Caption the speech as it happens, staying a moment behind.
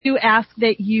do ask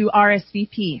that you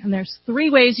RSVP, and there's 3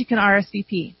 ways you can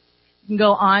RSVP. You can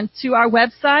go on to our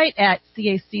website at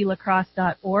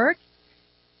caclacrosse.org,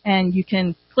 and you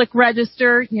can click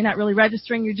register. You're not really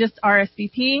registering, you're just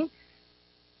RSVPing.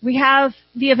 We have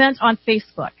the event on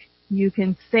Facebook. You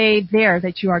can say there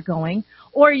that you are going,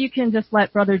 or you can just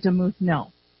let Brother DeMuth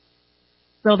know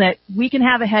so that we can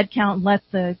have a head count and let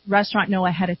the restaurant know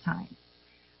ahead of time.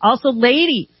 Also,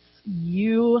 ladies,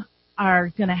 you are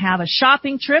going to have a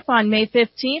shopping trip on May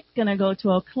 15th, going to go to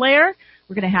Eau Claire.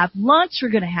 We're going to have lunch. We're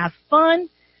going to have fun.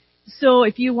 So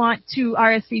if you want to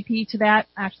RSVP to that,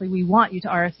 actually we want you to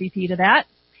RSVP to that.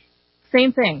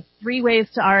 Same thing, 3 ways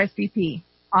to RSVP.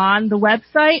 On the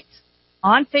website,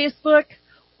 on Facebook,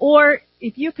 or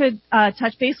if you could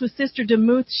touch base with Sister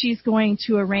DeMuth, she's going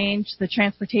to arrange the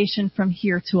transportation from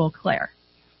here to Eau Claire.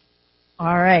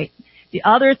 All right. The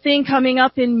other thing coming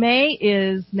up in May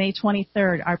is May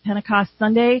 23rd, our Pentecost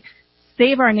Sunday,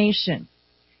 Save Our Nation.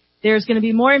 There's going to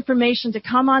be more information to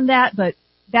come on that, but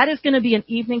that is going to be an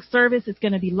evening service. It's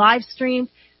going to be live streamed.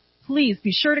 Please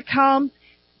be sure to come.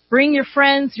 Bring your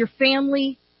friends, your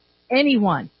family,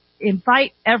 anyone.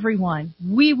 Invite everyone.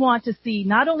 We want to see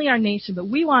not only our nation, but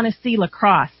we want to see La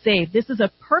Crosse saved. This is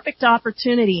a perfect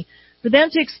opportunity for them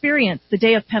to experience the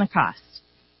day of Pentecost.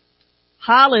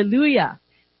 Hallelujah.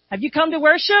 Have you come to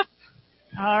worship?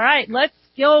 All right, let's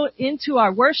go into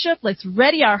our worship. Let's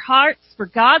ready our hearts for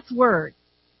God's Word.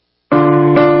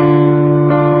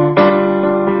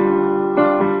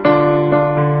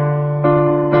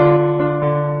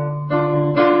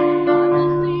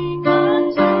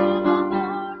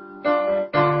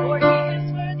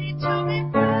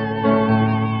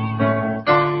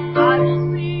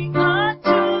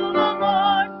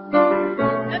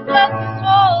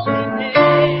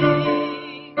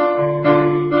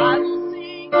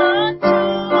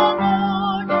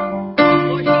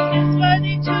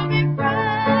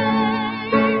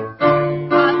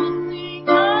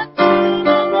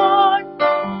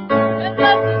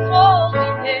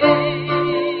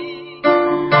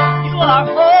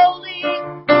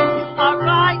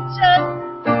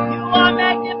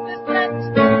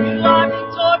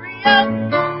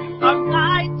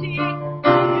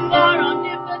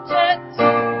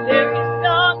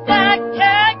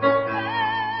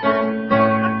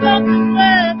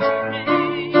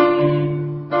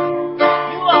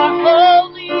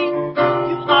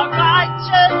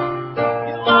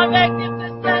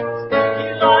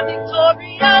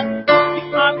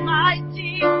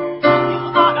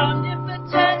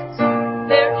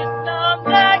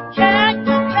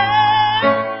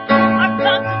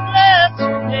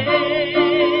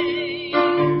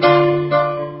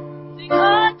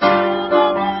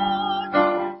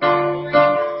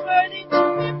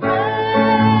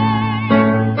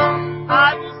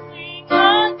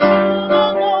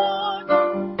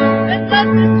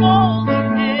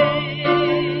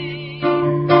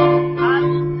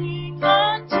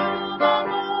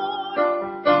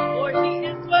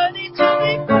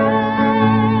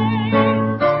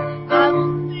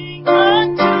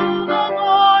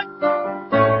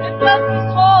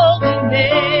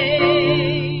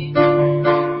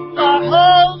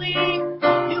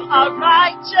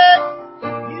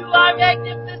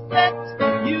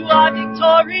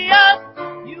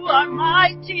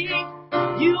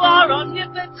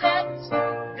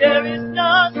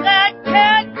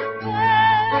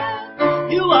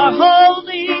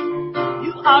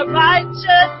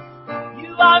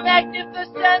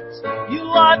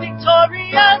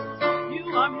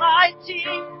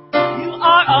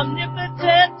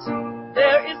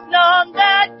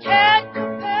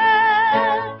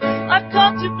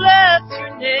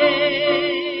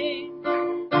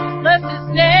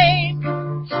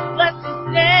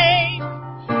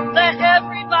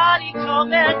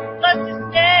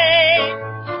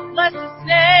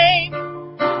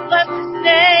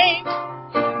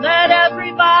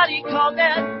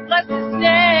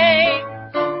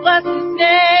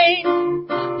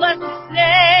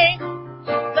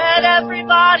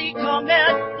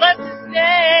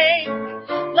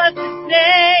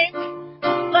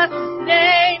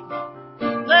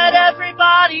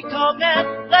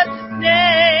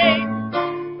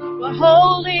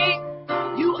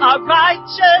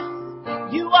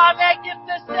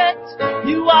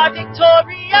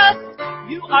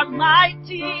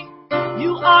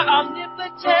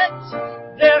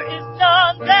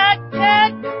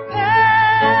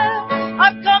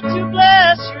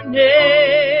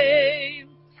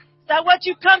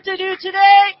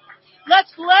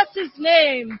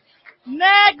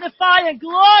 Magnify and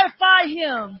glorify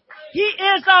Him. He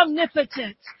is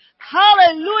omnipotent.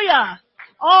 Hallelujah.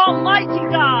 Almighty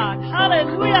God.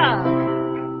 Hallelujah.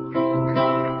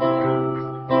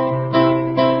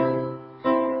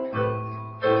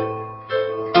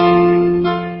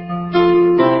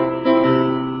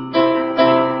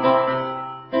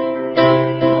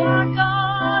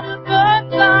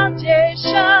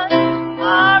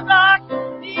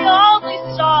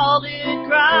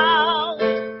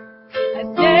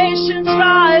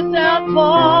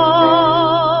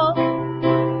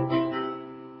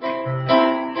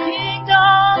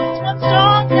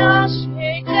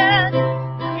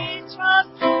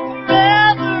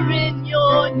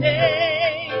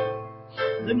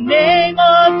 The name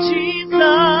of Jesus.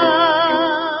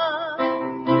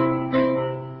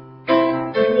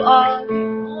 You are the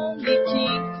only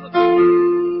King.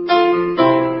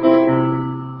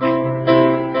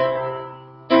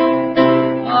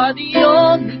 You are the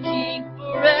only King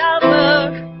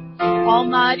forever.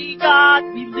 Almighty God,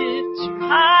 we lift you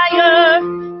higher.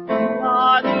 You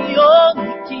are the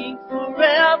only King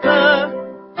forever,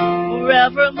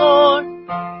 forevermore.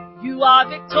 You are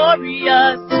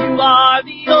victorious. You are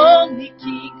the only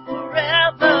King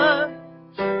forever.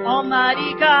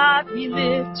 Almighty God, we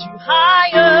lift you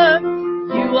higher.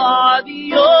 You are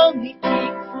the only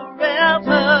King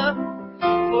forever,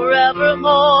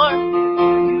 forevermore.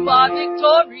 You are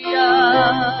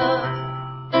victorious.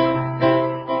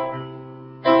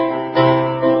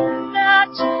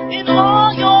 Match in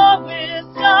all your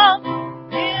wisdom,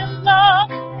 in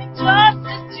love and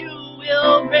justice you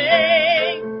will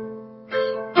reign.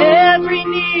 Every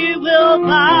knee will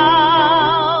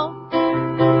bow.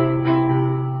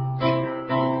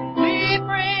 We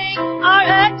bring our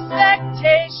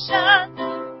expectation.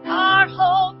 Our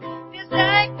hope is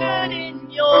anchored in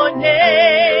your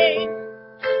name.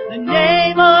 The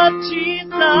name of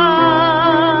Jesus.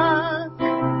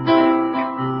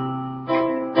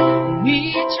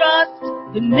 We trust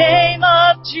the name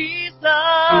of Jesus.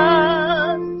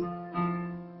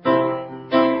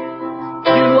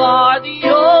 You are the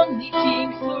only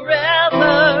King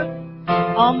forever.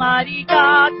 Almighty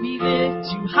God, we lift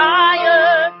you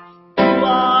higher. You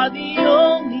are the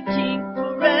only King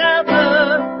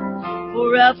forever,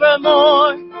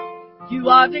 forevermore. You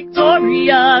are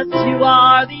victorious. You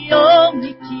are the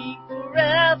only King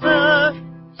forever.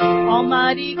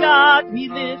 Almighty God, we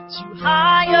lift you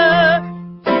higher.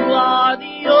 You are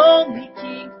the only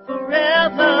King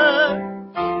forever,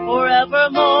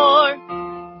 forevermore.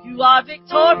 You are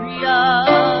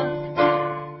victorious.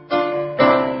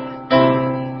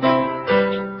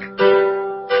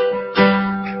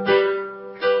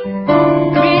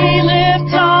 We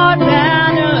lift our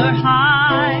banner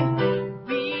high.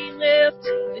 We lift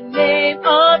the name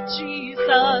of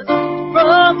Jesus.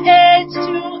 From age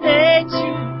to age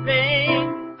you reign.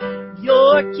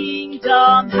 Your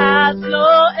kingdom has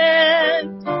no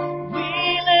end.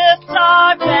 We lift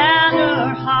our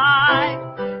banner high.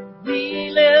 We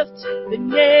lift the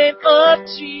name of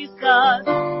Jesus.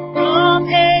 From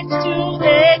age to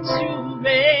age you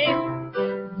reign.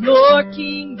 Your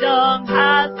kingdom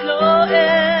has no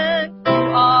end. You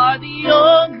are the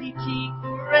only King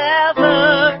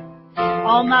forever.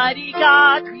 Almighty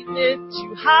God, we lift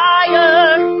you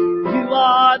higher. You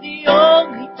are the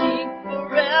only King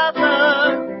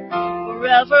forever,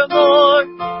 forevermore.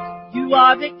 You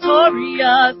are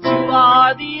victorious. You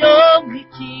are the only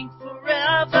King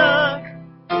forever.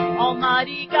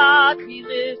 Almighty God, we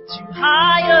lift you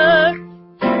higher.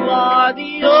 You are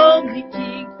the only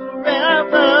King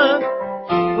forever,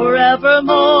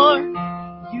 forevermore.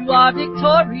 You are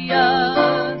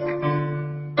victorious.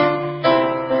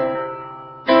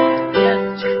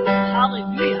 Yes, Jesus.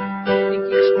 Hallelujah. Thank you,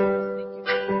 Jesus. Thank you,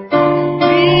 Jesus.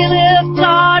 We lift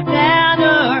our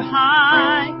banner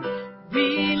high. We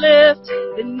lift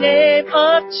the name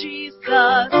of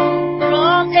Jesus.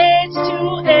 From age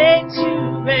to age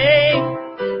you reign.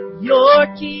 Your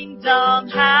kingdom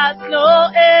has no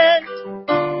end.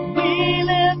 We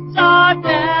lift our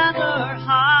banner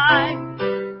high.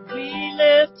 We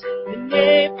lift the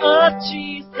name of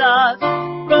Jesus.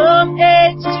 From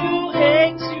age to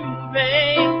age you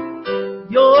reign.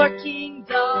 Your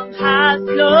kingdom has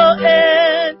no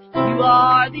end. You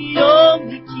are the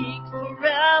only King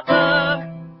forever.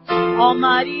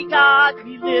 Almighty God,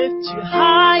 we lift you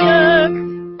higher.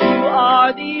 You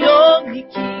are the only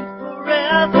King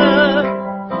forever,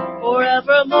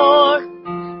 forevermore.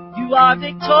 You are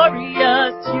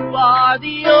victorious. You are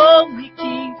the only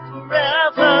King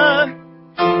forever.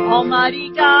 Almighty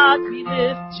God, we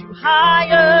lift you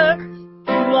higher.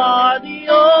 You are the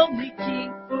only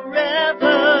King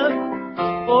forever,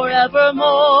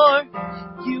 forevermore.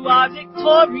 You are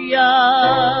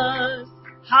victorious.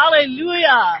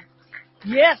 Hallelujah.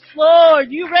 Yes,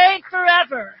 Lord, you reign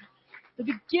forever. The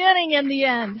beginning and the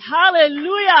end.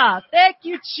 Hallelujah. Thank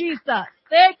you, Jesus.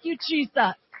 Thank you,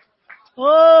 Jesus.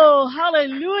 Oh,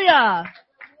 hallelujah.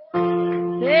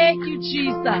 Thank you,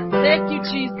 Jesus. Thank you,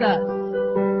 Jesus.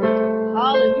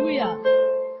 Hallelujah.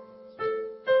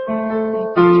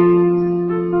 Thank you,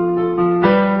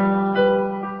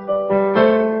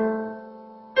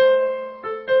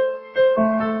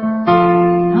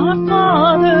 Our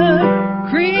Father,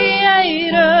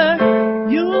 Creator,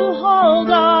 you hold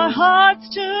our hearts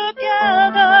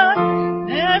together.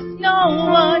 There's no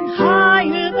one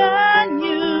higher than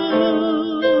you.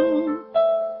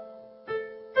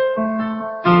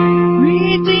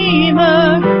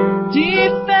 Redeemer,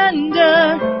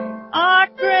 Defender, our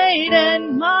great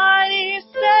and mighty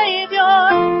Savior.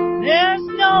 There's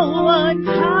no one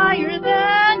higher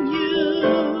than you.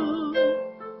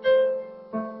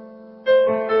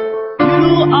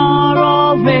 You are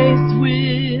always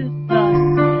with us,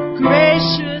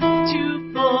 gracious to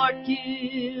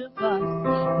forgive us.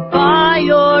 By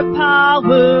your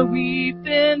power we've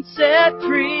been set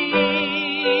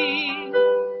free.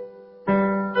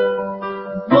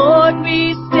 Lord,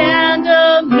 we stand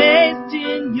amazed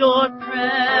in your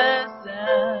presence,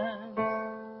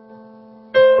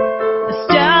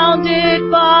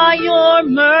 astounded by your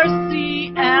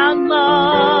mercy and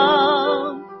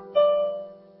love.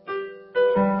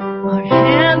 Our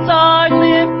hands are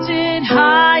lifted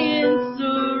high in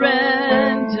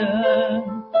surrender.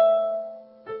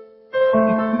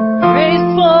 Grace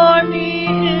for me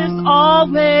is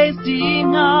always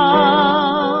enough.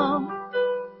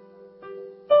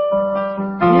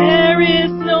 There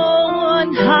is no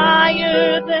one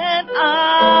higher than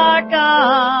our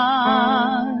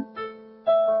God.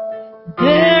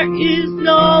 There is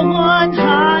no one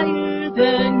higher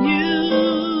than you.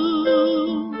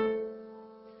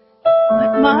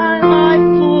 Let my life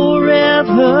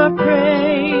forever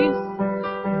praise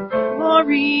the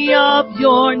glory of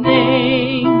your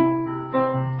name.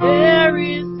 There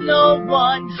is no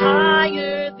one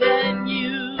higher than you.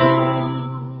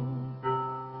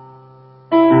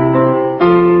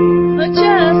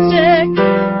 Majestic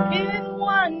in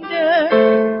wonder,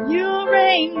 you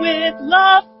reign with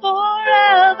love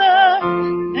forever.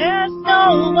 There's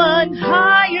no one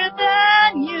higher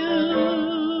than you.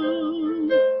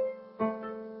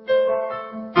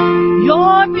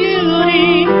 Your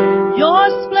beauty, your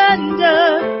splendor,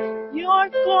 your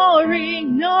glory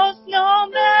knows no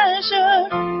measure.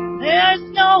 There's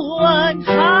no one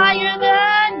higher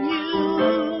than you.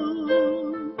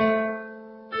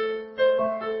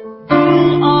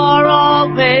 You are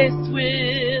always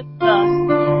with us,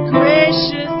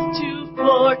 gracious to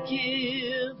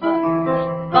forgive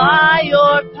us. By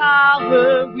your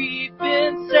power we've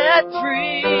been set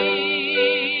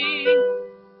free.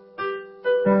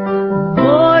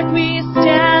 Lord, we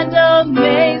stand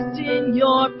amazed in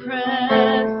your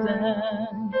presence,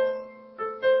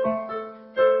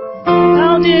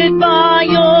 surrounded by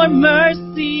your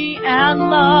mercy and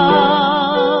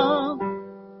love.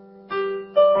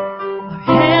 Our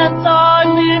hands are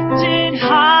lifted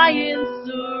high in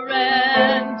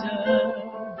surrender.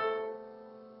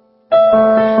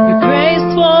 Your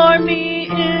grace for me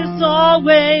is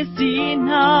always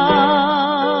enough.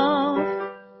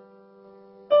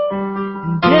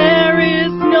 There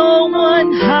is no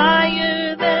one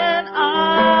higher than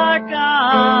our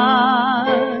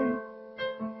God.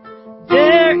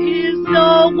 There is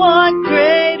no one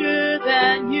greater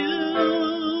than you.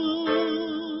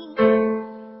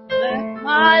 Let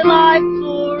my life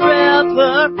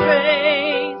forever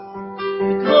praise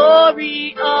the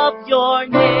glory of your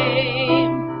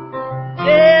name.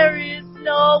 There is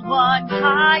no one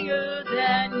higher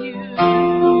than you.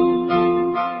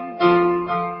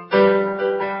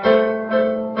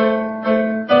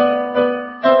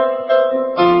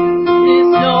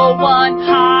 No one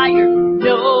higher,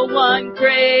 no one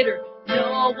greater,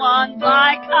 no one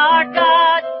like our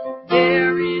God.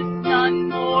 There is none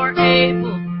more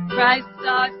able, Christ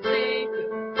our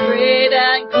Savior, great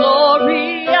and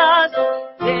glorious.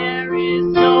 There is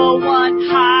no one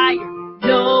higher,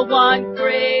 no one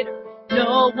greater,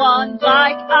 no one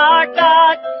like our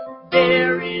God.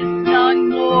 There is none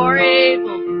more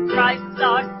able, Christ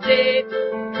our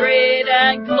Savior, great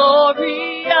and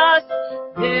glorious.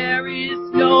 There is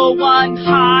no one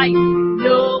higher,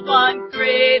 no one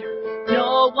greater,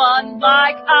 no one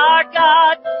like our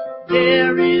God.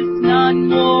 There is none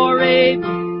more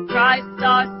able, Christ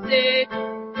our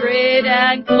Savior, great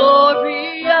and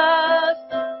glorious.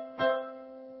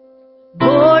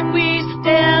 Lord, we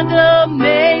stand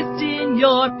amazed in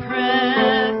your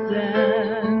presence,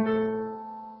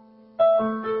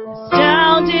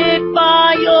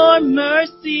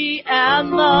 glory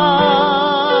and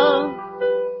love.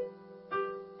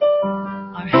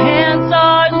 Our hands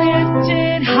are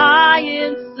lifted high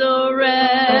in surrender.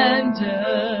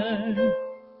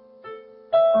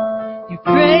 Your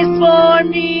grace for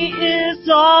me is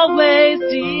always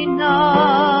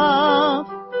enough.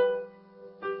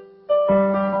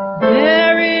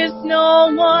 There is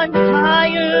no one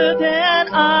higher than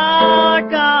our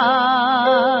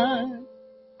God.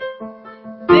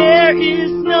 There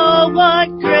is no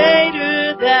one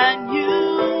greater than you.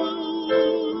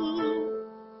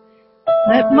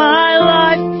 Let my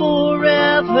life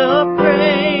forever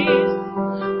praise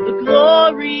the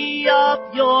glory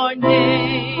of your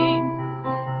name.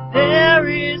 There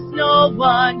is no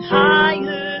one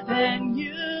higher than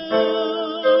you.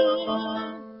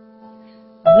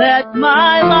 Let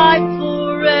my life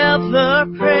forever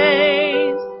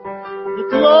praise the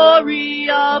glory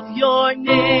of your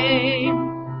name.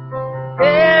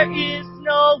 There is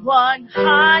no one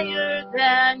higher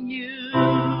than you.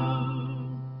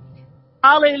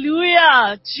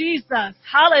 Hallelujah, Jesus.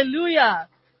 Hallelujah.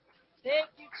 Thank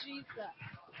you, Jesus.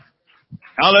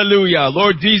 Hallelujah.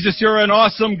 Lord Jesus, you're an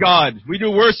awesome God. We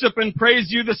do worship and praise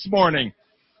you this morning.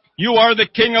 You are the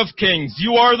King of Kings.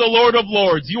 You are the Lord of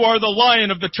Lords. You are the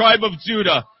Lion of the tribe of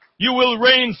Judah. You will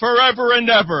reign forever and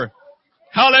ever.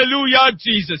 Hallelujah,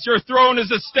 Jesus. Your throne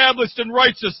is established in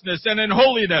righteousness and in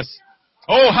holiness.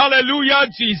 Oh, hallelujah,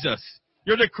 Jesus.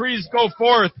 Your decrees go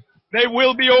forth. They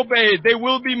will be obeyed. They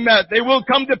will be met. They will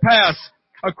come to pass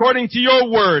according to your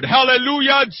word.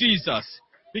 Hallelujah, Jesus.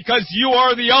 Because you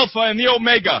are the Alpha and the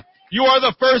Omega. You are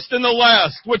the first and the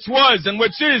last, which was and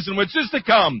which is to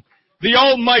come. The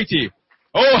Almighty.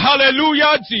 Oh,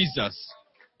 hallelujah, Jesus.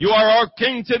 You are our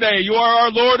King today. You are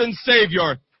our Lord and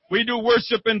Savior. We do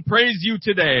worship and praise you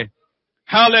today.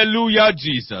 Hallelujah,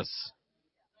 Jesus.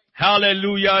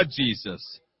 Hallelujah,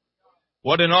 Jesus.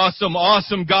 What an awesome,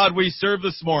 awesome God we serve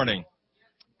this morning.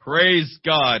 Praise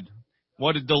God.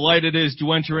 What a delight it is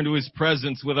to enter into His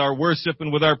presence with our worship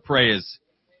and with our praise.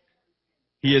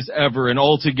 He is ever and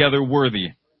altogether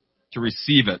worthy to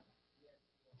receive it.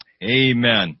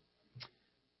 Amen.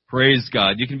 Praise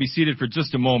God. You can be seated for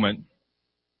just a moment.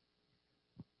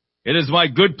 It is my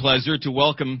good pleasure to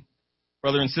welcome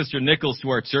Brother and Sister Nichols to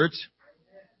our church.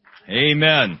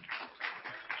 Amen.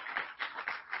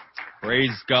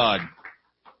 Praise God.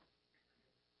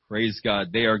 Praise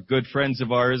God. They are good friends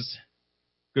of ours,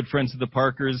 good friends of the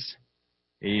Parkers.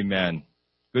 Amen.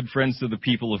 Good friends of the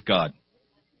people of God.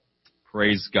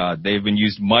 Praise God. They've been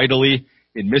used mightily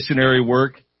in missionary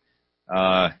work.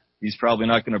 He's probably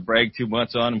not going to brag too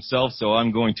much on himself, so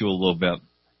I'm going to a little bit.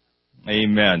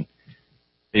 Amen.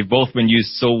 They've both been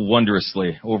used so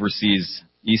wondrously overseas,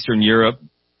 Eastern Europe,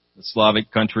 the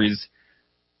Slavic countries.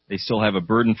 They still have a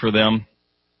burden for them,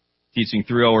 teaching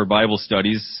 3-hour Bible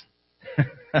studies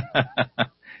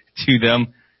to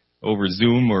them over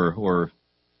Zoom or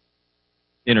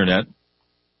internet.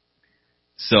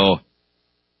 So,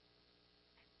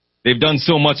 they've done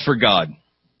so much for God.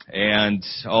 And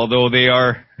although they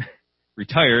are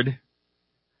retired,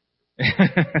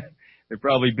 they're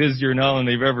probably busier now than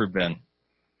they've ever been.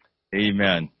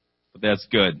 Amen. But that's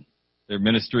good. Their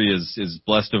ministry is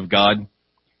blessed of God,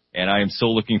 and I am so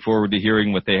looking forward to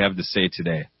hearing what they have to say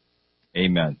today.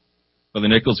 Amen. Brother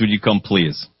Nichols, would you come,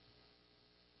 please?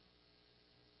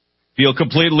 Feel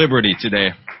complete liberty today.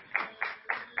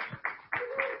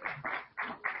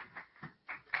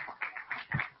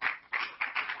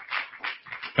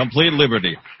 Complete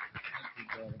liberty.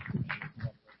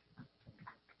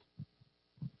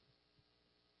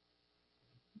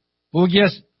 Bóg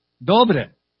jest dobry.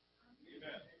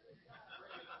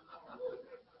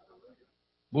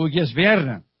 Bóg jest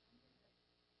wierny.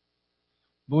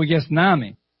 Bóg jest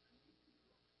nami.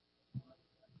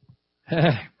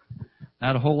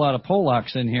 Not a whole lot of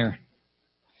Polacks in here.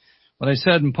 What I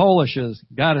said in Polish is,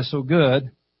 God is so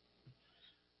good,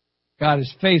 God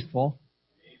is faithful,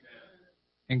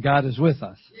 and God is with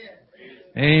us.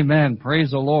 Amen.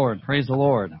 Praise the Lord. Praise the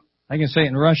Lord. I can say it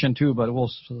in Russian too, but it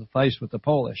will suffice with the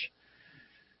Polish.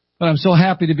 But I'm so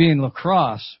happy to be in La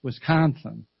Crosse,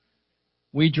 Wisconsin.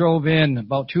 We drove in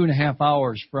about 2.5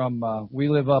 hours from, we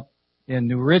live up in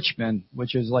New Richmond,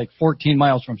 which is like 14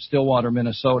 miles from Stillwater,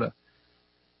 Minnesota.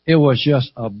 It was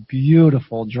just a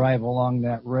beautiful drive along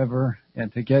that river,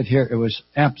 and to get here, it was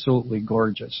absolutely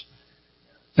gorgeous.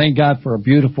 Thank God for a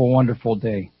beautiful, wonderful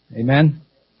day. Amen.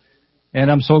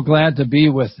 And I'm so glad to be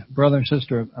with Brother and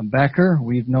Sister Becker.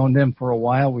 We've known them for a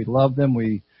while. We love them.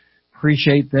 We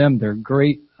appreciate them. They're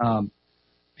great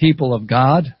people of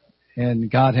God,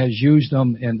 and God has used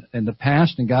them in the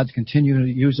past, and God's continuing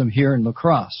to use them here in La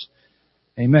Crosse.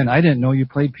 Amen. I didn't know you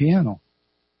played piano.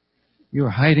 You were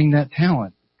hiding that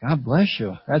talent. God bless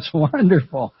you. That's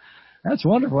wonderful. That's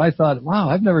wonderful. I thought, wow,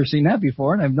 I've never seen that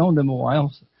before, and I've known them a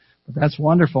while. But that's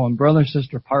wonderful. And Brother and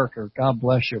Sister Parker, God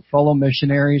bless you. Fellow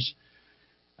missionaries,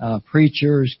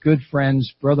 preachers, good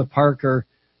friends. Brother Parker,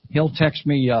 he'll text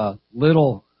me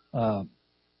little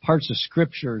parts of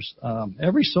scriptures.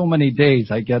 Every so many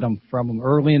days I get them from him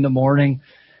early in the morning,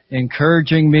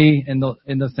 encouraging me in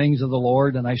the things of the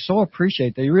Lord. And I so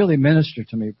appreciate they really minister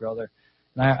to me, brother.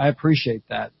 And I appreciate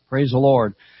that. Praise the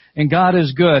Lord. And God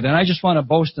is good. And I just want to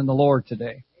boast in the Lord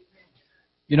today.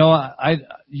 You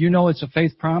know, it's a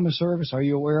faith promise service. Are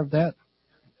you aware of that?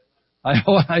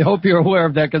 I hope you're aware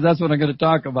of that, because that's what I'm going to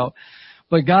talk about.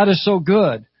 But God is so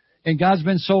good, and God's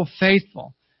been so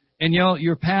faithful. And you know,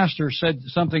 your pastor said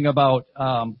something about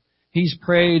he's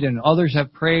prayed and others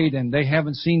have prayed and they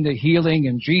haven't seen the healing,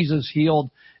 and Jesus healed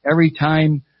every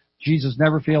time. Jesus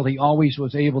never failed. He always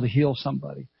was able to heal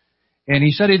somebody. And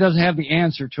he said he doesn't have the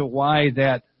answer to why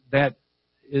that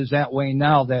is that way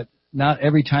now, that not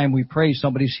every time we pray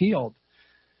somebody's healed.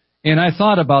 And I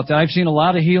thought about that. I've seen a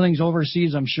lot of healings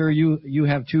overseas. I'm sure you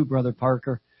have too, Brother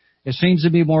Parker. It seems to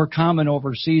be more common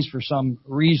overseas for some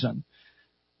reason.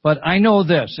 But I know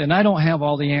this, and I don't have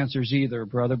all the answers either,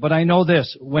 brother, but I know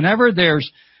this. Whenever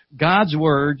there's God's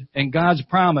Word and God's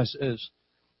promises,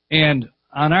 and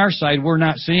on our side we're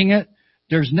not seeing it,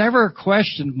 there's never a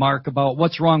question mark about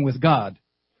what's wrong with God.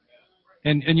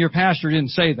 And your pastor didn't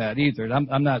say that either.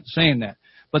 I'm not saying that.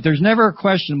 But there's never a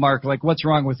question mark like what's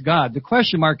wrong with God. The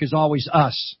question mark is always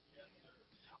us.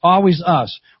 Always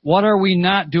us. What are we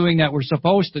not doing that we're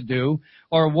supposed to do?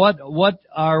 Or what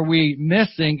are we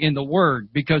missing in the Word?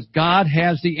 Because God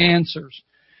has the answers.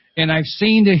 And I've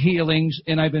seen the healings,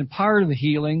 and I've been part of the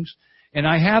healings, and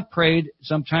I have prayed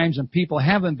sometimes and people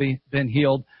haven't been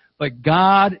healed, but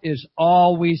God is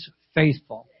always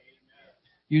faithful.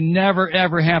 You never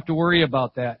ever have to worry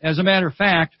about that. As a matter of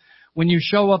fact, when you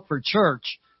show up for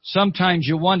church, sometimes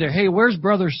you wonder, hey, where's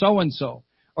brother so-and-so?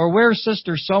 Or where's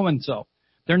sister so-and-so?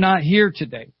 They're not here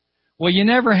today. Well, you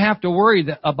never have to worry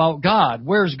about God.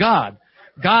 Where's God?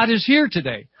 God is here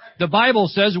today. The Bible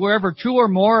says wherever two or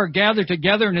more are gathered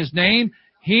together in His name,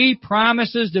 He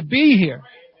promises to be here.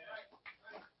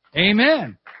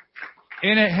 Amen.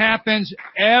 And it happens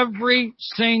every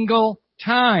single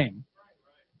time.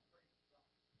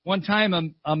 One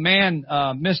time a man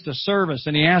missed a service,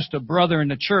 and he asked a brother in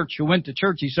the church who went to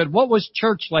church, he said, what was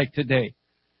church like today?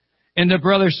 And the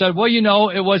brother said, well, you know,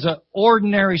 it was an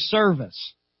ordinary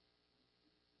service.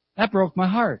 That broke my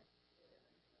heart.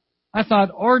 I thought,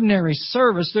 ordinary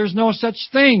service, there's no such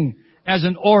thing as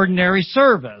an ordinary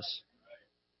service.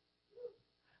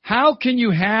 How can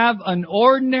you have an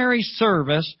ordinary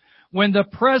service when the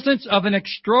presence of an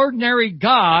extraordinary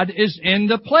God is in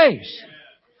the place?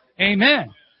 Amen.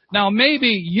 Now maybe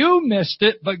you missed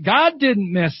it, but God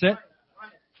didn't miss it.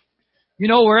 You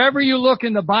know, wherever you look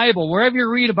in the Bible, wherever you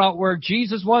read about where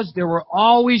Jesus was, there were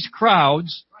always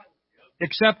crowds,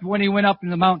 except when He went up in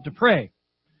the mountain to pray.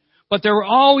 But there were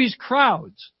always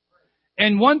crowds.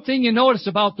 And one thing you notice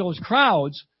about those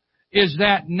crowds is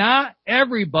that not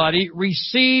everybody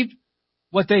received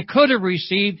what they could have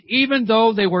received, even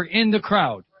though they were in the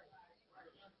crowd.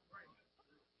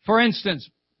 For instance,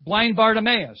 blind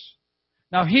Bartimaeus.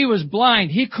 Now, he was blind.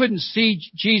 He couldn't see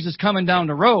Jesus coming down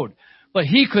the road. But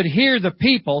he could hear the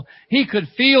people. He could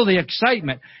feel the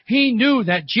excitement. He knew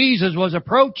that Jesus was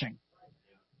approaching.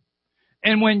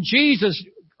 And when Jesus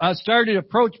started to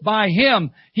approach by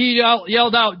him, he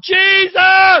yelled out,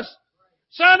 Jesus,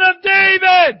 Son of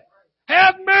David,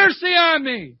 have mercy on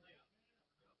me.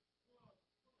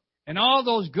 And all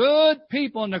those good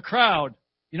people in the crowd,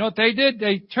 you know what they did?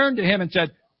 They turned to him and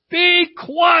said, be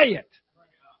quiet.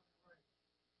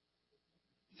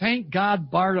 Thank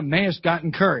God Bartimaeus got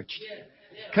encouraged.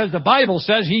 Because the Bible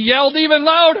says he yelled even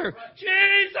louder,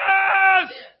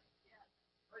 Jesus!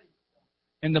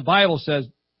 And the Bible says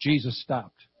Jesus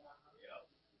stopped.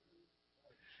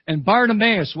 And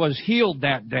Bartimaeus was healed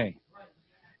that day.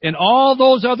 And all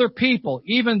those other people,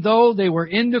 even though they were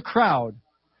in the crowd,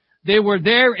 they were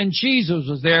there and Jesus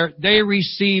was there, they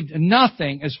received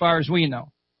nothing as far as we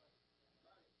know.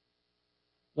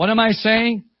 What am I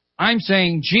saying? I'm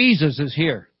saying Jesus is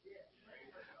here.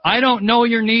 I don't know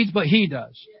your needs, but He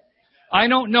does. I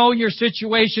don't know your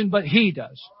situation, but He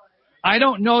does. I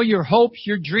don't know your hopes,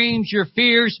 your dreams, your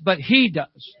fears, but He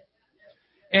does.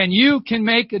 And you can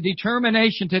make a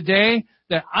determination today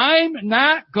that I'm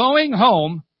not going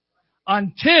home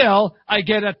until I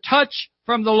get a touch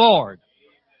from the Lord.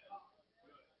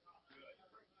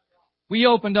 We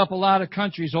opened up a lot of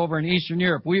countries over in Eastern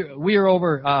Europe. We were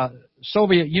over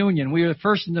Soviet Union. We were the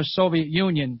first in the Soviet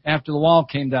Union after the wall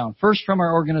came down. First from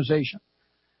our organization.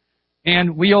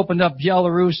 And we opened up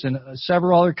Belarus and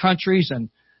several other countries. And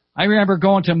I remember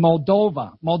going to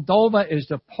Moldova. Moldova is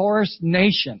the poorest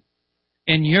nation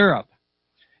in Europe.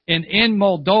 And in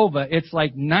Moldova, it's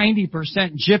like 90%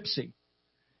 gypsy.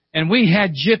 And we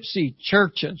had gypsy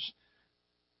churches.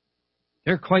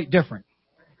 They're quite different.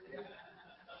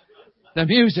 The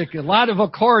music, a lot of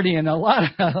accordion, a lot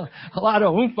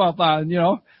of oomph-up, you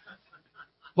know.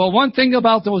 But one thing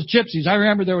about those gypsies, I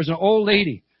remember there was an old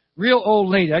lady, real old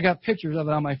lady. I got pictures of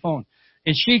it on my phone.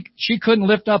 And she couldn't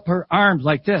lift up her arms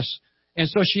like this. And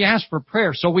so she asked for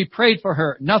prayer. So we prayed for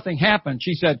her. Nothing happened.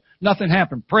 She said, nothing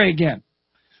happened. Pray again.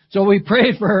 So we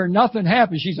prayed for her. Nothing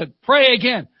happened. She said, pray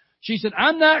again. She said,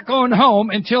 I'm not going home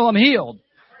until I'm healed.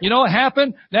 You know what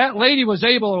happened? That lady was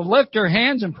able to lift her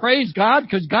hands and praise God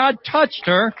because God touched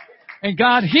her and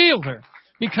God healed her.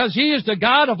 Because He is the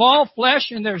God of all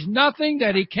flesh and there's nothing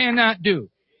that He cannot do.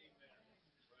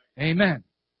 Amen.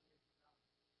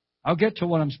 I'll get to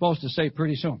what I'm supposed to say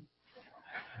pretty soon.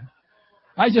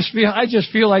 I just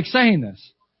feel like saying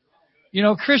this. You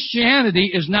know,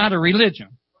 Christianity is not a religion.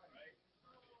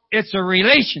 It's a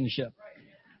relationship.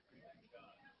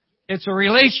 It's a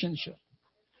relationship.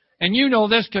 And you know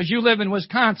this because you live in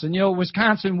Wisconsin. You know,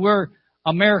 Wisconsin, we're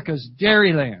America's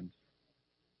dairyland.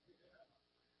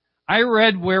 I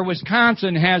read where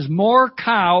Wisconsin has more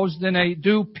cows than they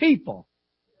do people.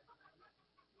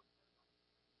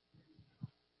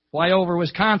 Fly over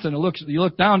Wisconsin, you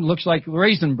look down, it looks like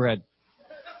raisin bread.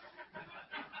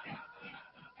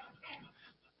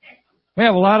 We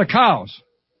have a lot of cows.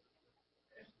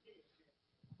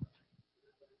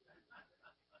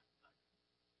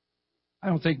 I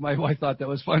don't think my wife thought that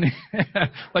was funny.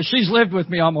 But she's lived with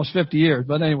me almost 50 years.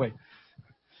 But anyway.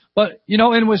 But, you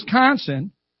know, in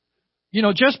Wisconsin, you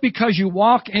know, just because you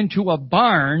walk into a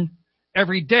barn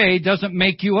every day doesn't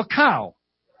make you a cow.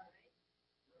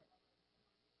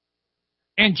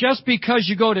 And just because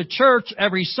you go to church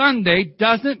every Sunday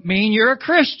doesn't mean you're a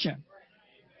Christian.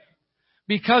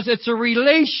 Because it's a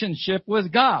relationship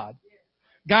with God.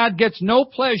 God gets no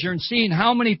pleasure in seeing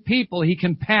how many people He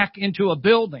can pack into a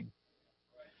building.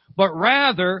 But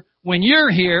rather, when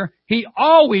you're here, He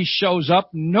always shows up,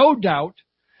 no doubt.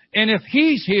 And if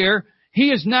He's here, He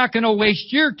is not going to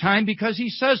waste your time because He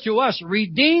says to us,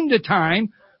 redeem the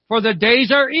time, for the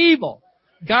days are evil.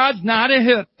 God's not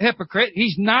a hypocrite.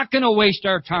 He's not going to waste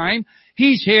our time.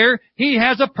 He's here. He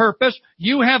has a purpose.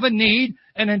 You have a need.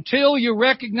 And until you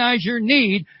recognize your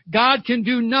need, God can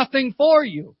do nothing for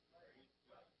you.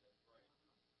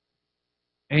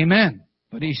 Amen.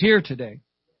 But He's here today.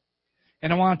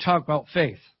 And I want to talk about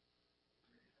faith.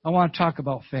 I want to talk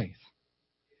about faith.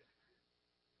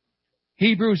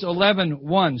 Hebrews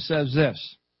 11:1 says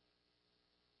this.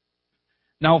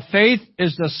 Now faith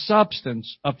is the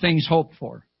substance of things hoped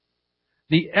for,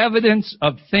 the evidence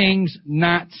of things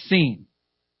not seen.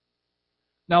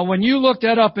 Now when you look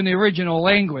that up in the original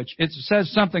language, it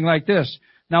says something like this.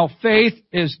 Now faith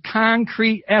is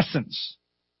concrete essence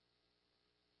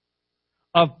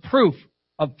of proof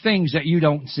of things that you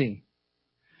don't see.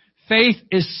 Faith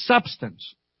is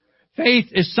substance. Faith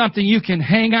is something you can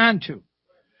hang on to.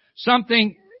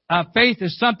 Faith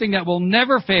is something that will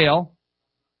never fail.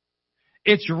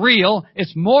 It's real.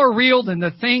 It's more real than the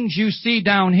things you see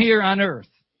down here on earth.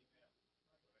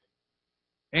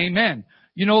 Amen.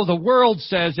 You know, the world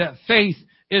says that faith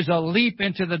is a leap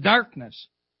into the darkness.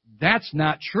 That's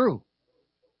not true.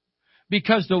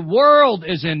 Because the world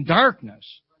is in darkness.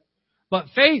 But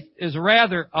faith is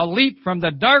rather a leap from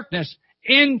the darkness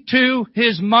into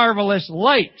His marvelous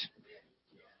light.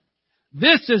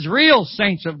 This is real,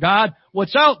 saints of God.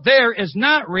 What's out there is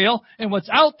not real, and what's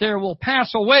out there will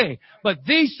pass away. But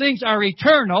these things are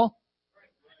eternal,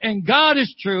 and God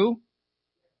is true,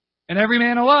 and every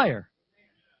man a liar.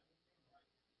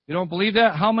 You don't believe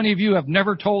that? How many of you have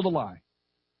never told a lie?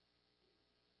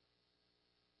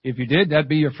 If you did, that'd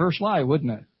be your first lie,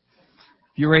 wouldn't it?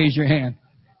 If you raise your hand.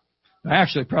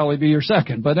 Actually, probably be your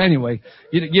second. But anyway,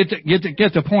 you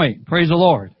get the point. Praise the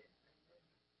Lord.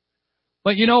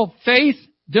 But you know, faith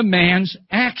demands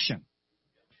action.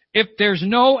 If there's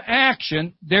no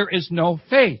action, there is no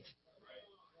faith.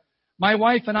 My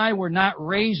wife and I were not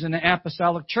raised in an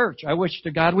apostolic church. I wish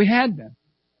to God we had been.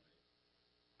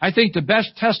 I think the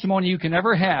best testimony you can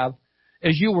ever have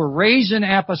is you were raised in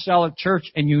an apostolic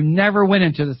church and you never went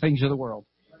into the things of the world.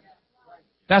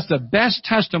 That's the best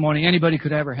testimony anybody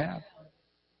could ever have.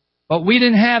 But we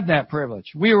didn't have that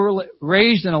privilege. We were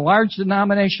raised in a large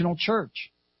denominational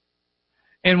church.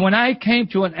 And when I came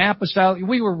to an apostolic,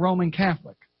 we were Roman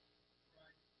Catholic.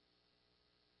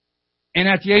 And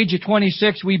at the age of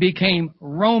 26, we became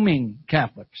Roman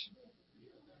Catholics.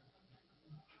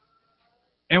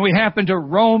 And we happened to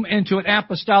roam into an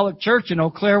apostolic church in Eau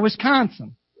Claire,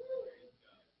 Wisconsin.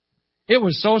 It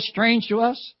was so strange to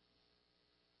us.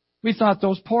 We thought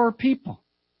those poor people.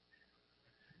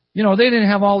 You know, they didn't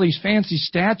have all these fancy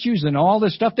statues and all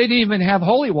this stuff. They didn't even have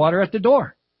holy water at the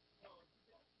door.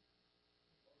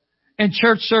 And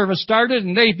church service started,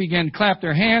 and they began to clap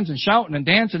their hands and shouting and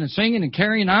dancing and singing and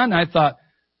carrying on. I thought,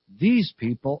 these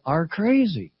people are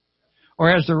crazy.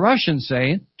 Or as the Russians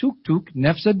say, tuk tuk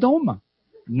nevsa doma.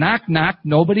 Knock knock,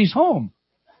 nobody's home.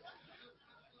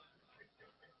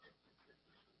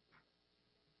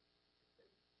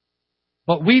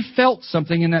 But we felt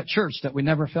something in that church that we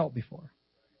never felt before.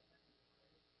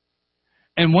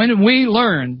 And when we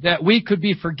learned that we could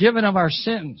be forgiven of our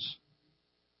sins,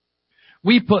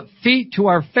 we put feet to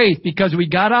our faith because we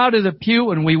got out of the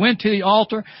pew and we went to the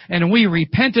altar and we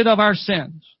repented of our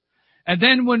sins. And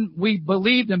then when we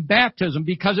believed in baptism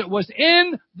because it was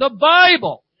in the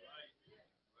Bible.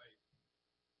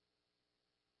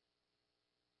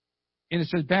 And it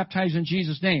says, baptize in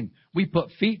Jesus' name. We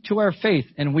put feet to our faith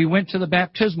and we went to the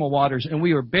baptismal waters and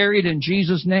we were buried in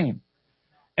Jesus' name.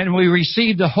 And we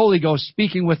received the Holy Ghost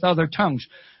speaking with other tongues.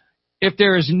 If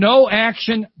there is no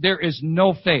action, there is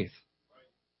no faith.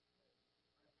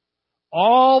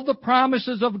 All the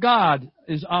promises of God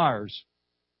is ours,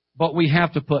 but we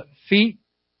have to put feet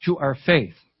to our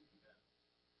faith.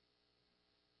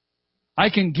 I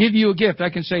can give you a gift. I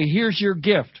can say, here's your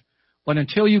gift. But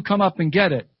until you come up and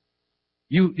get it,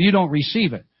 you don't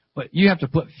receive it. But you have to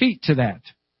put feet to that.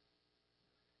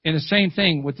 And the same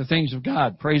thing with the things of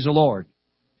God. Praise the Lord.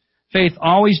 Faith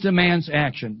always demands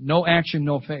action. No action,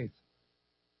 no faith.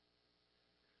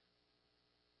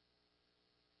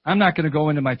 I'm not going to go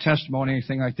into my testimony or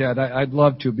anything like that. I'd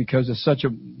love to because it's such a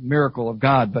miracle of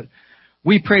God. But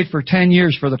we prayed for 10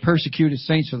 years for the persecuted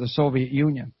saints of the Soviet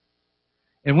Union.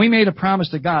 And we made a promise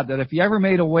to God that if He ever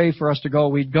made a way for us to go,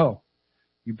 we'd go.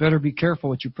 You better be careful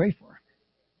what you pray for.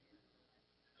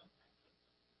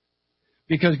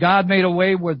 Because God made a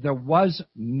way where there was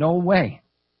no way.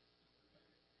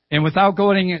 And without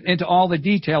going into all the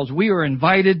details, we were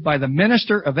invited by the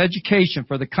Minister of Education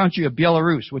for the country of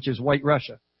Belarus, which is White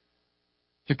Russia,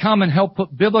 to come and help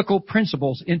put biblical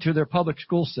principles into their public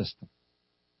school system.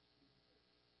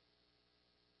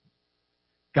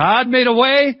 God made a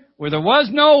way where there was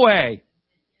no way.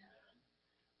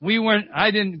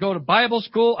 I didn't go to Bible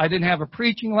school. I didn't have a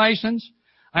preaching license.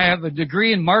 I have a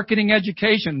degree in marketing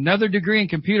education, another degree in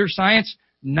computer science,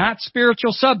 not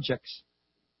spiritual subjects.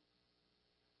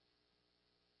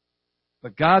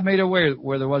 But God made a way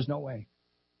where there was no way.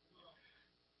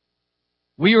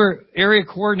 We were area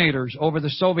coordinators over the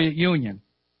Soviet Union,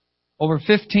 over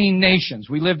 15 nations.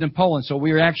 We lived in Poland, so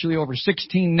we were actually over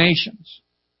 16 nations.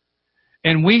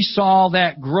 And we saw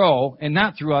that grow, and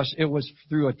not through us, it was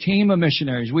through a team of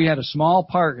missionaries. We had a small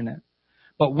part in it.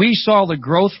 But we saw the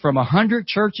growth from 100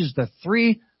 churches to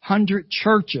 300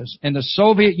 churches in the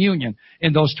Soviet Union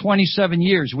in those 27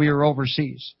 years we were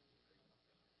overseas.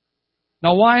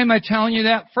 Now, why am I telling you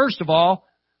that? First of all,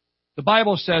 the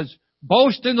Bible says,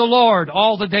 boast in the Lord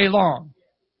all the day long.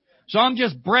 So I'm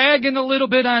just bragging a little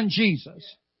bit on Jesus.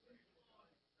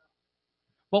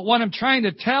 But what I'm trying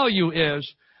to tell you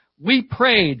is, we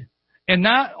prayed. And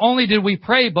not only did we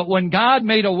pray, but when God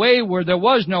made a way where there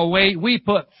was no way, we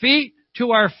put feet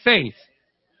to our faith.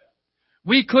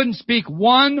 We couldn't speak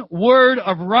one word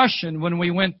of Russian when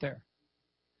we went there.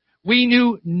 We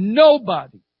knew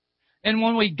nobody. And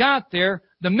when we got there,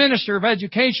 the Minister of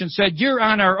Education said, you're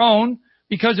on our own,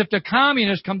 because if the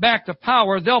communists come back to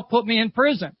power, they'll put me in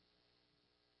prison.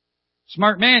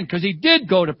 Smart man, because he did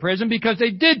go to prison because they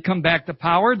did come back to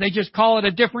power. They just call it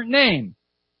a different name.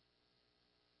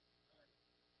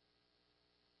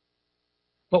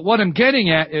 But what I'm getting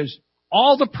at is,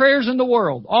 all the prayers in the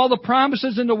world, all the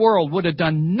promises in the world would have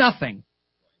done nothing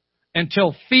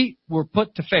until feet were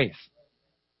put to faith.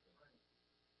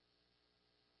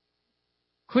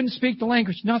 Couldn't speak the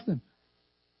language, nothing.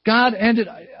 God ended,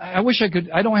 I wish I could,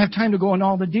 I don't have time to go into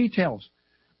all the details.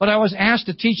 But I was asked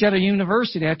to teach at a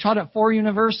university. I taught at 4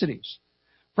 universities.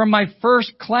 From my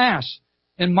first class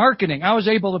in marketing, I was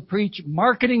able to preach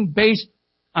marketing based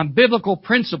on biblical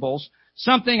principles,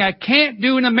 something I can't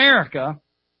do in America.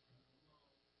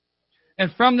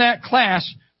 And from that class,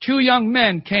 2 young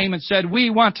men came and said, we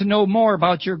want to know more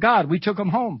about your God. We took them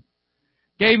home.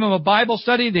 Gave them a Bible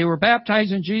study. They were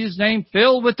baptized in Jesus' name,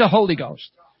 filled with the Holy Ghost.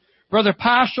 Brother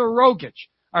Pasha Rogic,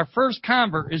 our first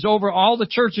convert, is over all the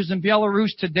churches in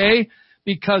Belarus today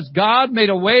because God made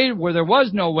a way where there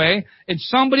was no way, and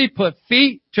somebody put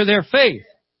feet to their faith.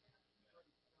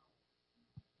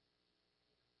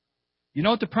 You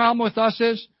know what the problem with us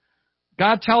is?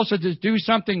 God tells us to do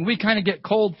something, we kind of get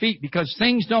cold feet because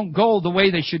things don't go the way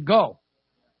they should go.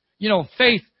 You know,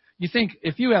 faith, you think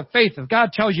if you have faith, if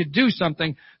God tells you to do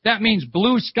something, that means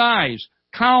blue skies,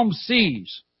 calm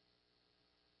seas,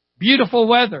 beautiful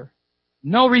weather,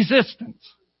 no resistance.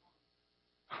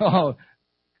 Oh,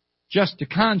 just the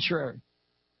contrary.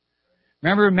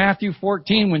 Remember in Matthew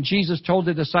 14 when Jesus told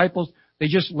the disciples, they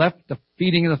just left the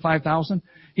feeding of the 5,000?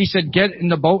 He said, get in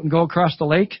the boat and go across the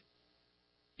lake.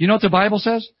 You know what the Bible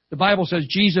says? The Bible says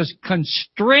Jesus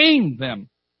constrained them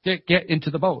to get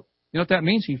into the boat. You know what that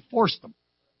means? He forced them.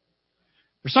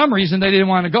 For some reason, they didn't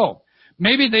want to go.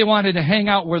 Maybe they wanted to hang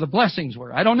out where the blessings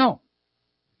were. I don't know.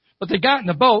 But they got in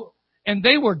the boat, and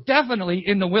they were definitely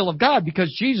in the will of God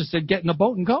because Jesus said, get in the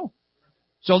boat and go.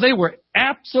 So they were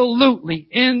absolutely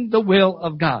in the will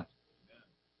of God.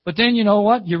 But then you know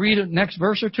what? You read the next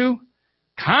verse or two.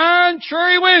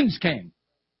 Contrary winds came.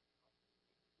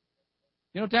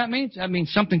 You know what that means? That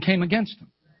means something came against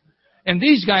them. And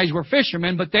these guys were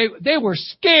fishermen, but they were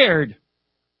scared.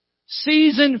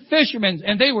 Seasoned fishermen,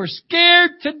 and they were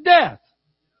scared to death.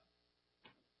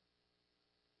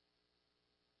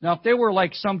 Now, if they were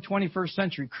like some 21st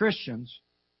century Christians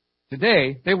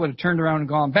today, they would have turned around and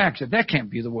gone back and said, that can't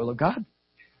be the will of God.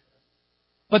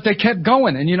 But they kept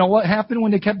going. And you know what happened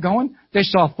when they kept going? They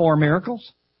saw 4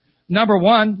 miracles. Number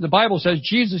 1, the Bible says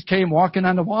Jesus came walking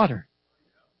on the water.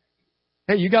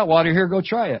 Hey, you got water here, go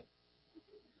try it.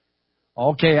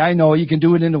 Okay, I know, you can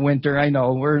do it in the winter. I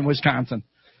know, we're in Wisconsin.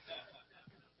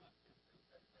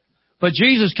 But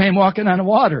Jesus came walking on the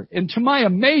water. And to my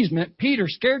amazement, Peter,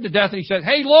 scared to death, and he said,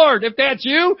 hey, Lord, if that's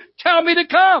you, tell me to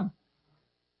come.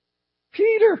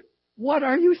 Peter, what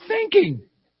are you thinking?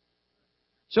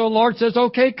 So the Lord says,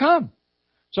 okay, come.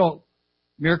 So,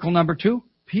 miracle number 2,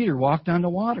 Peter walked on the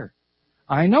water.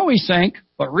 I know he sank,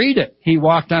 but read it. He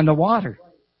walked on the water.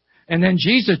 And then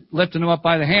Jesus lifted him up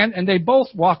by the hand, and they both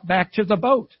walked back to the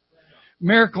boat.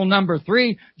 Miracle number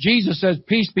 3, Jesus says,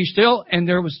 peace be still, and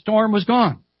storm was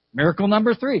gone. Miracle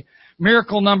number 3.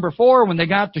 Miracle number 4, when they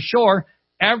got to shore,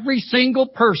 every single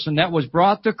person that was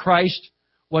brought to Christ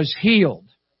was healed.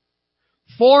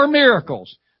 4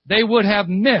 miracles they would have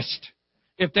missed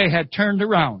if they had turned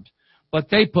around. But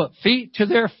they put feet to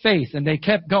their faith and they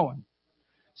kept going.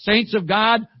 Saints of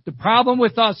God, the problem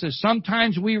with us is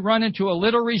sometimes we run into a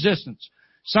little resistance.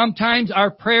 Sometimes our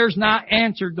prayer's not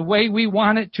answered the way we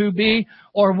want it to be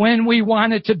or when we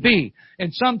want it to be.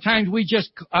 And sometimes we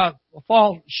just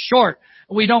fall short.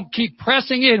 We don't keep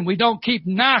pressing in. We don't keep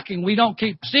knocking. We don't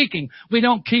keep seeking. We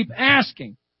don't keep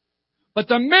asking. But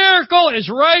the miracle is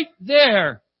right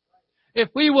there. If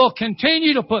we will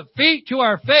continue to put feet to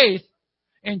our faith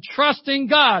and trusting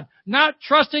God, not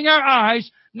trusting our eyes,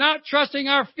 not trusting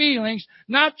our feelings,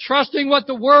 not trusting what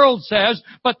the world says,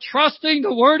 but trusting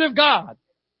the Word of God.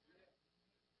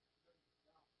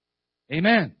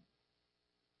 Amen.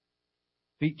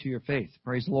 Feet to your faith.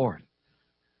 Praise the Lord.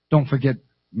 Don't forget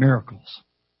miracles.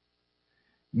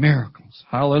 Miracles.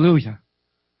 Hallelujah.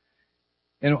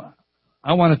 And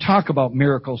I want to talk about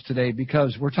miracles today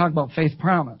because we're talking about faith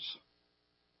promise.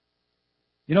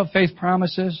 You know what faith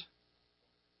promise is?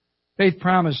 Faith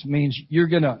promise means you're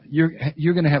gonna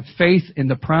have faith in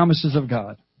the promises of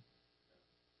God.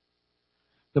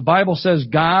 The Bible says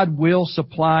God will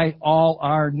supply all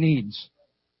our needs.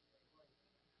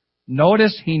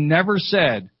 Notice He never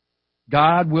said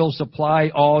God will supply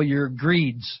all your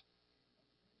greeds.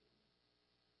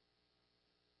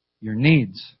 Your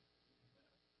needs.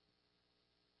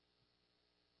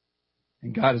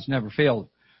 And God has never failed.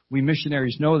 We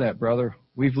missionaries know that, brother.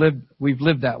 We've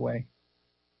lived that way.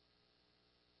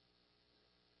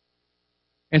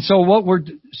 And so what we're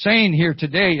saying here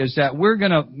today is that we're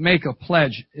going to make a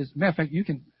pledge. As a matter of fact, you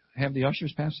can have the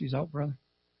ushers pass these out, brother.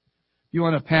 If you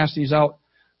want to pass these out,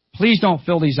 please don't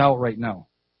fill these out right now.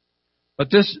 But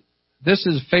this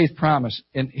is faith promise.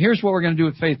 And here's what we're going to do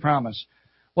with faith promise.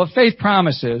 What faith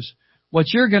promise is, what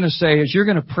you're going to say is you're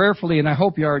going to prayerfully, and I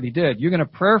hope you already did, you're going to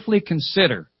prayerfully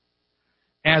consider,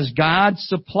 as God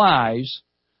supplies,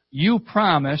 you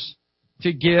promise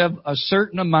to give a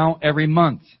certain amount every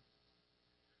month.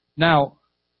 Now,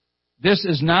 this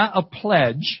is not a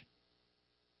pledge.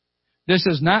 This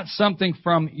is not something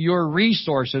from your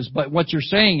resources, but what you're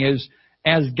saying is,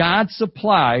 as God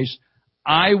supplies,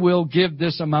 I will give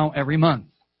this amount every month.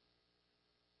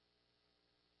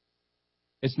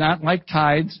 It's not like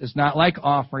tithes. It's not like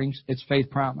offerings. It's faith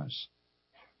promise.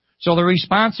 So the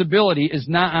responsibility is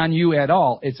not on you at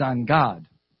all. It's on God.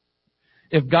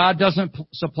 If God doesn't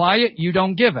supply it, you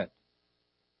don't give it.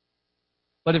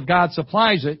 But if God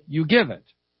supplies it, you give it.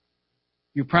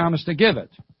 You promise to give it.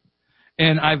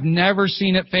 And I've never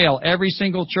seen it fail. Every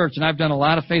single church, and I've done a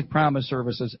lot of faith promise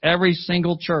services, every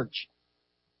single church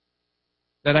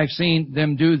that I've seen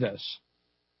them do this,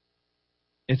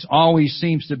 it always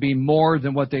seems to be more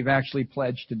than what they've actually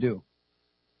pledged to do.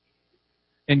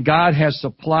 And God has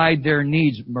supplied their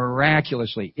needs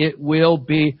miraculously. It will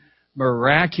be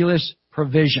miraculous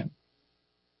provision.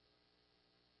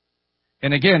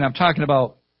 And again, I'm talking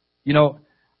about,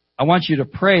 I want you to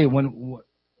pray when,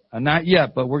 not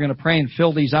yet, but we're going to pray and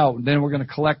fill these out. And then we're going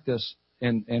to collect this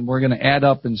and we're going to add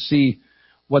up and see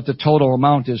what the total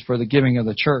amount is for the giving of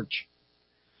the church.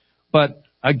 But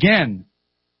again,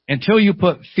 until you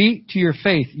put feet to your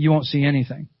faith, you won't see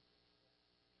anything.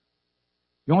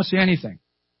 You won't see anything.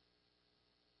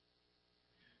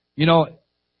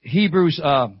 Hebrews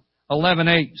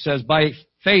 11:8 says, by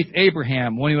faith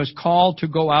Abraham, when he was called to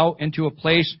go out into a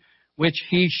place which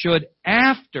he should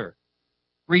after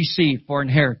receive for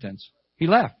inheritance, he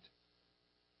left.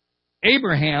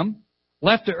 Abraham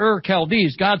left the Ur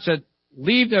Chaldees. God said,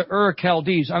 leave the Ur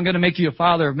Chaldees. I'm going to make you a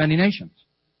father of many nations.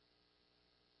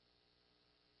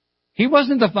 He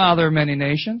wasn't the father of many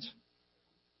nations.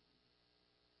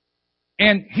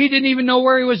 And he didn't even know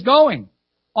where he was going.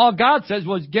 All God says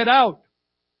was, get out.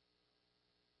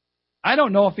 I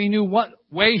don't know if he knew what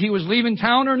way he was leaving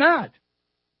town or not.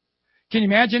 Can you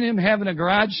imagine him having a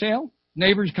garage sale?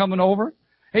 Neighbors coming over.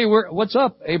 Hey, what's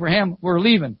up, Abraham? We're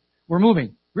leaving. We're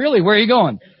moving. Really? Where are you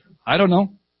going? I don't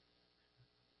know.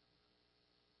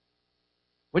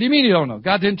 What do you mean you don't know?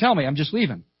 God didn't tell me. I'm just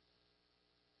leaving.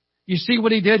 You see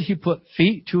what he did? He put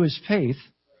feet to his faith.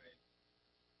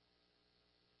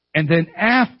 And then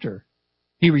after,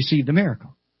 he received the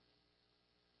miracle.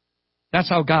 That's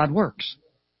how God works.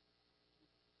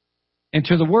 And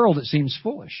to the world, it seems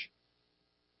foolish.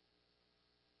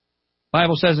 The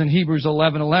Bible says in Hebrews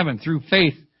 11:11, through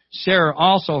faith, Sarah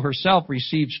also herself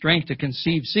received strength to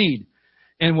conceive seed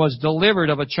and was delivered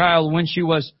of a child when she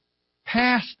was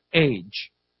past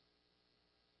age.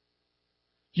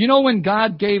 Do you know when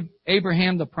God gave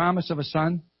Abraham the promise of a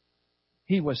son?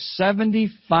 He was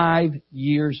 75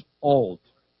 years old.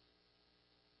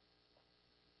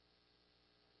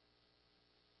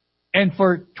 And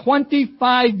for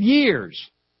 25 years,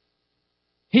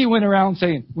 he went around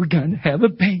saying, we're going to have a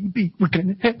baby. We're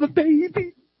going to have a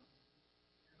baby.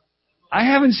 I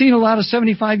haven't seen a lot of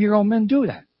 75-year-old men do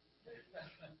that.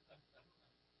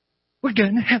 We're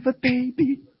going to have a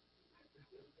baby.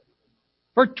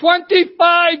 For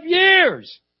 25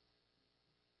 years.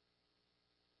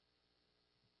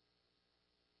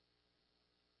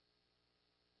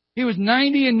 He was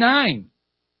 90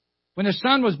 when his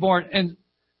son was born, and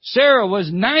Sarah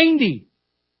was 90.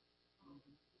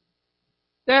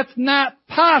 That's not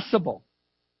possible.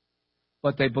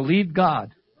 But they believed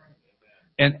God.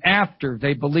 And after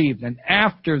they believed, and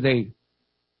after they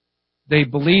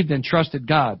believed and trusted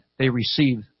God, they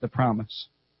received the promise.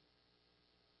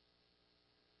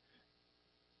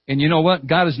 And you know what?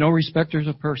 God is no respecter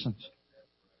of persons.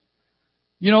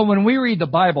 When we read the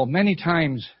Bible, many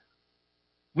times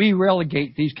we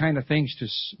relegate these kind of things to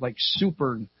like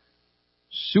super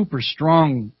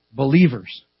strong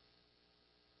believers.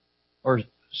 Or,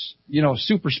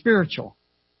 super spiritual.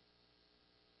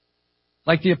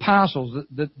 Like the apostles,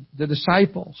 the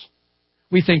disciples.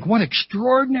 We think what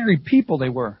extraordinary people they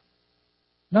were.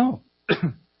 No.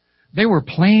 They were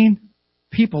plain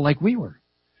people like we were.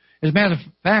 As a matter of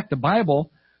fact, the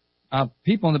Bible,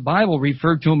 people in the Bible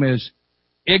referred to them as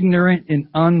ignorant and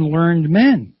unlearned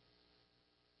men.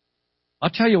 I'll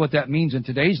tell you what that means in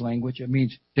today's language. It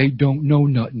means they don't know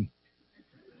nothing.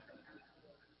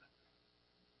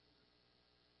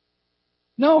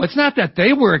 No, it's not that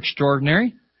they were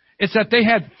extraordinary. It's that they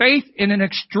had faith in an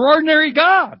extraordinary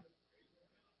God.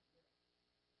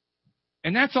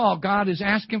 And that's all God is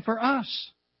asking for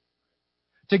us.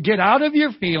 To get out of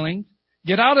your feelings,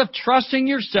 get out of trusting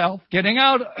yourself, get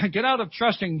out of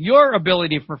trusting your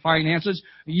ability for finances,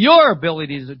 your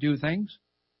ability to do things,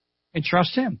 and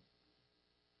trust Him.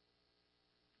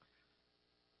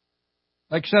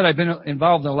 Like I said, I've been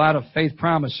involved in a lot of faith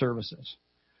promise services.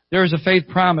 There was a faith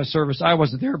promise service. I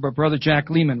wasn't there, but Brother Jack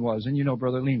Lehman was, and you know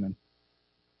Brother Lehman.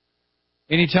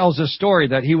 And he tells this story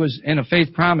that he was in a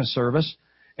faith promise service,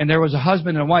 and there was a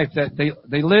husband and wife that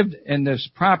they lived in this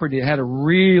property that had a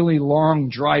really long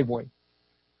driveway.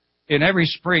 And every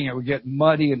spring it would get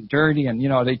muddy and dirty, and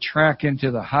they track into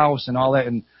the house and all that.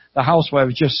 And the housewife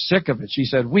was just sick of it. She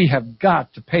said, "We have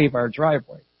got to pave our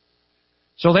driveway."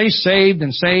 So they saved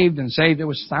and saved and saved. It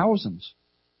was thousands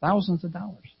of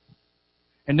dollars.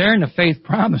 And they're in the faith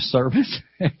promise service.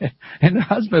 And the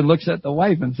husband looks at the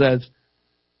wife and says,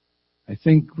 I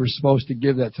think we're supposed to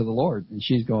give that to the Lord. And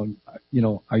she's going,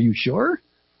 are you sure?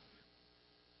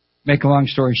 Make a long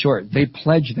story short, they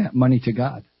pledged that money to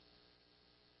God.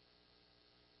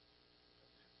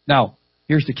 Now,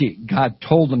 here's the key. God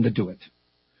told them to do it.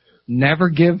 Never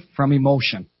give from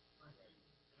emotion.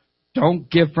 Don't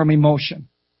give from emotion.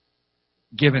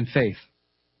 Give in faith.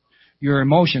 Your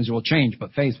emotions will change,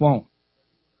 but faith won't.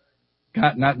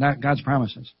 God, not God's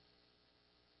promises.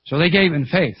 So they gave in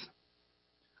faith.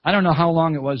 I don't know how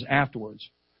long it was afterwards,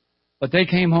 but they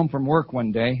came home from work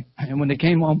one day, and when they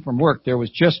came home from work, they were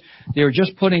just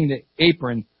putting the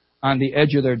apron on the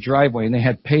edge of their driveway, and they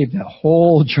had paved that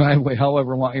whole driveway,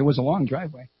 however long. It was a long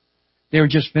driveway. They were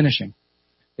just finishing.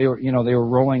 They were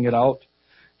rolling it out.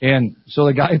 And so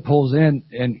the guy pulls in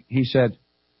and he said,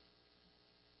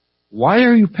 "Why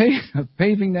are you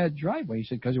paving that driveway?" He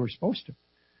said, "Because we were supposed to."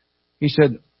 He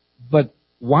said, "But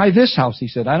why this house?" He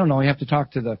said, "I don't know. You have to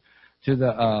talk to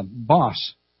the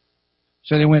boss."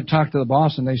 So they went and talked to the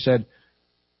boss and they said,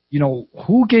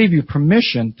 "Who gave you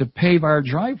permission to pave our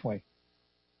driveway?"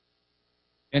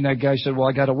 And that guy said, "Well,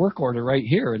 I got a work order right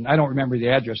here." And I don't remember the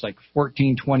address, like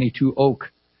 1422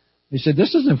 Oak. He said,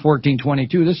 "This isn't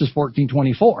 1422, this is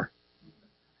 1424.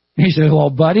 He said, "Well,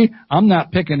 buddy, I'm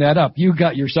not picking that up. You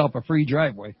got yourself a free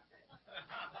driveway."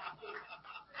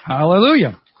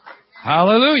 Hallelujah.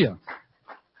 Hallelujah.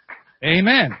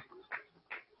 Amen.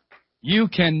 You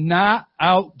cannot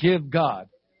outgive God.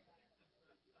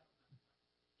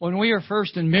 When we were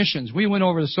first in missions, we went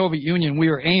over to the Soviet Union. We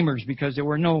were aimers because there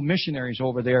were no missionaries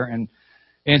over there.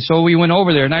 And so we went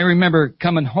over there. And I remember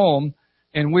coming home,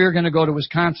 and we were going to go to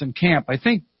Wisconsin camp. I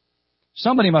think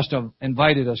somebody must have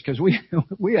invited us because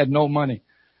we had no money.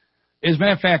 As a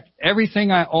matter of fact,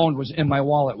 everything I owned was in my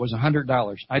wallet was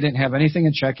 $100. I didn't have anything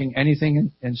in checking,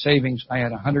 anything in savings. I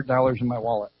had $100 in my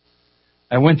wallet.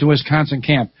 I went to Wisconsin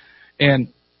camp, and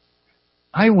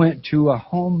I went to a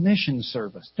home mission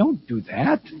service. Don't do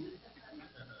that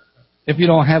if you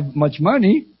don't have much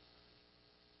money.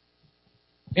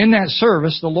 In that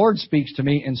service, the Lord speaks to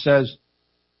me and says,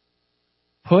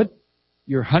 "Put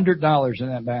your $100 in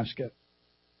that basket."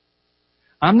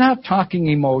 I'm not talking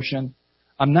emotion.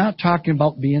 I'm not talking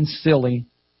about being silly.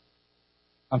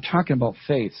 I'm talking about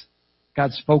faith.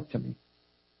 God spoke to me.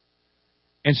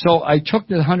 And so I took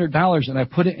the $100 and I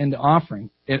put it in the offering.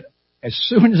 As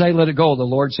soon as I let it go, the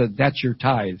Lord said, "That's your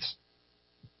tithes."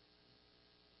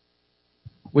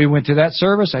 We went to that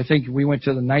service. I think we went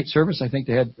to the night service. I think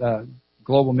they had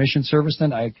global mission service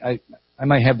then. I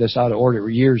might have this out of order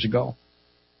years ago.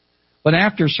 But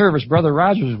after service, Brother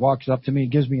Rogers walks up to me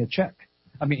and gives me a check.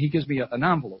 He gives me an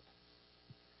envelope.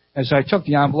 And so I took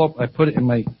the envelope, I put it in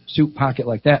my suit pocket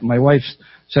like that, and my wife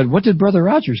said, "What did Brother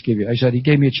Rogers give you?" I said, "He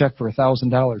gave me a check for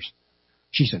 $1,000.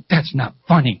 She said, "That's not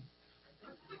funny."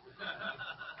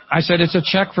 I said, "It's a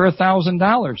check for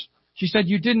 $1,000. She said,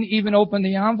 "You didn't even open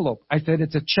the envelope." I said,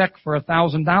 "It's a check for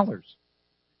 $1,000.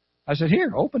 I said,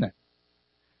 "Here, open it."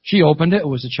 She opened it. It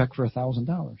was a check for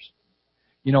 $1,000.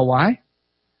 You know why?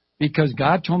 Because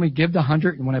God told me give the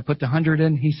 100, and when I put the 100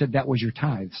 in, He said that was your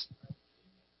tithes.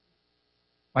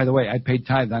 By the way, I paid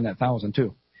tithe on that 1,000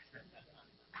 too.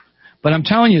 But I'm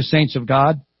telling you, saints of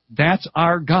God, that's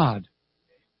our God.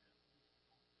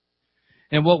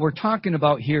 And what we're talking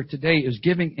about here today is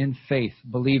giving in faith,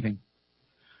 believing.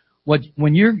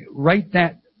 When you write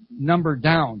that number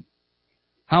down,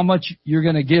 how much you're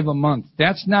going to give a month,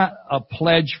 that's not a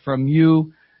pledge from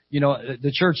you.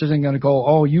 The church isn't going to go,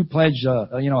 "Oh, you pledged,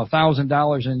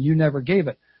 $1,000 and you never gave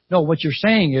it." No, what you're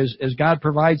saying is God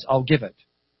provides, I'll give it.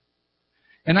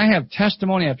 And I have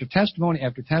testimony after testimony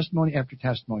after testimony after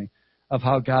testimony of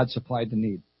how God supplied the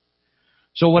need.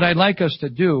 So what I'd like us to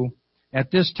do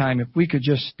at this time, if we could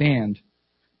just stand,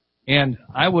 and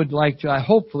I would like to,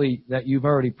 hopefully that you've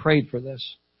already prayed for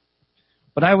this,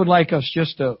 but I would like us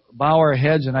just to bow our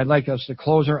heads, and I'd like us to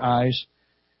close our eyes,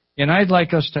 and I'd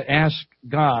like us to ask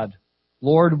God,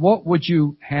 "Lord, what would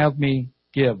you have me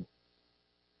give?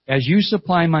 As you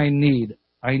supply my need,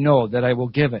 I know that I will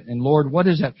give it. And Lord, what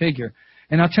is that figure?"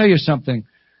 And I'll tell you something.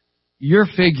 Your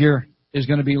figure is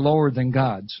going to be lower than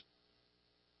God's.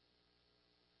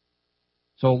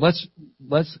 So let's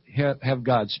have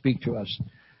God speak to us.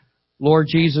 Lord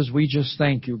Jesus, we just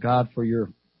thank you, God, for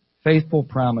your faithful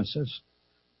promises.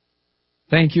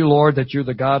 Thank you, Lord, that you're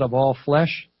the God of all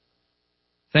flesh.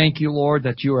 Thank you, Lord,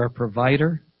 that you are a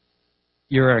provider.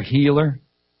 You're a healer.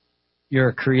 You're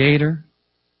a creator.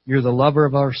 You're the lover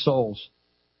of our souls.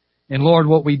 And Lord,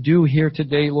 what we do here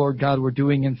today, Lord God, we're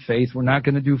doing in faith. We're not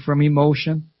going to do from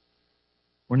emotion.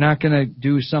 We're not going to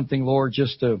do something, Lord,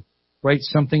 just to write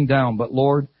something down. But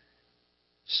Lord,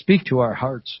 speak to our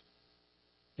hearts.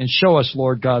 and show us,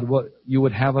 Lord God, what you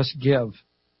would have us give.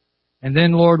 And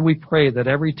then, Lord, we pray that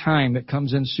every time it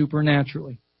comes in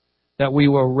supernaturally, that we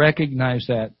will recognize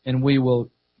that and we will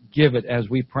give it as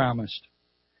we promised.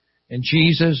 And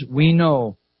Jesus, we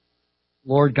know,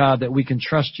 Lord God, that we can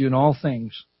trust you in all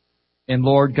things. And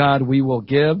Lord God, we will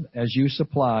give as you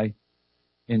supply.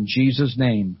 In Jesus'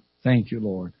 name, thank you,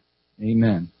 Lord.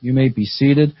 Amen. You may be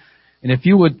seated. And if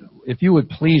you would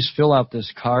please fill out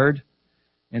this card,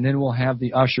 and then we'll have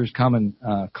the ushers come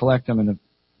and collect them in a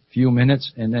few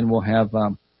minutes, and then we'll have,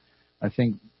 I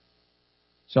think,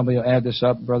 somebody will add this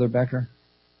up, Brother Becker?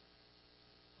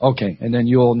 Okay, and then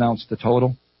you'll announce the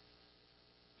total.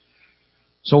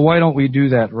 So why don't we do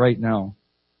that right now?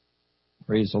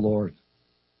 Praise the Lord.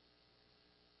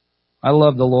 I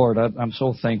love the Lord. I'm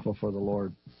so thankful for the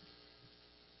Lord.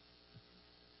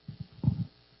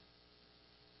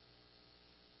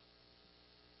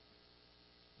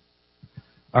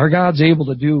 Our God's able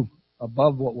to do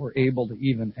above what we're able to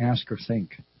even ask or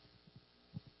think.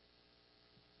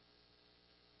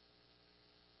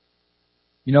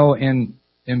 You know, in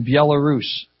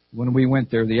Belarus, when we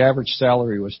went there, the average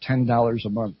salary was $10 a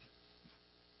month.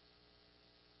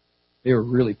 They were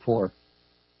really poor.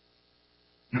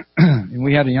 And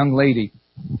we had a young lady,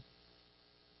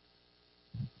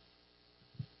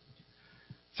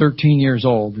 13 years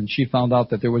old, and she found out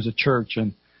that there was a church,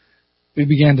 and we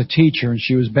began to teach her, and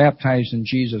she was baptized in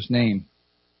Jesus' name.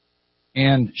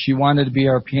 And she wanted to be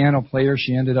our piano player.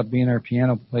 She ended up being our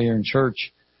piano player in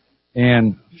church.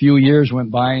 And a few years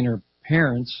went by, and her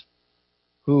parents,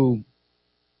 who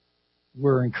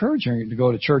were encouraging her to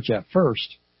go to church at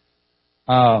first,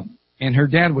 and her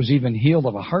dad was even healed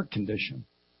of a heart condition.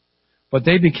 But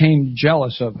they became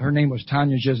jealous of, her name was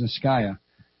Tanya Jizinskaya.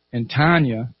 And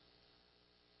Tanya,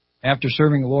 after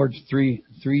serving the Lord 3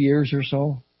 years or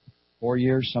so, 4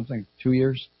 years, something, 2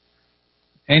 years.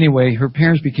 Anyway, her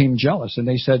parents became jealous, and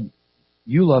they said,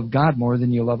 you love God more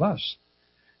than you love us.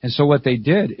 And so what they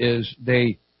did is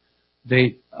they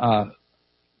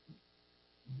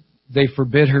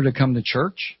forbid her to come to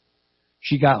church.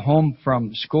 She got home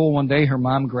from school one day. Her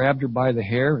mom grabbed her by the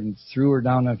hair and threw her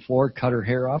down on the floor, cut her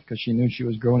hair off because she knew she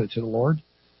was growing it to the Lord.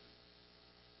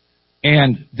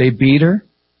 And they beat her,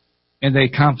 and they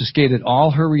confiscated all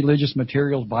her religious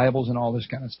materials, Bibles, and all this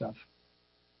kind of stuff.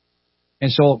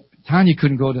 And so Tanya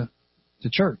couldn't go to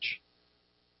church.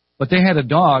 But they had a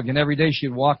dog, and every day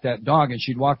she'd walk that dog, and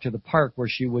she'd walk to the park where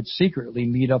she would secretly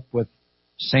meet up with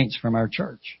saints from our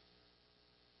church.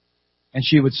 And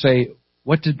she would say,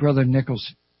 what did Brother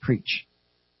Nichols preach?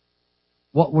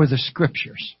 What were the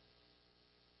scriptures?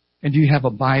 And do you have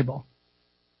a Bible?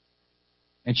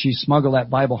 And she'd smuggle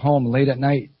that Bible home late at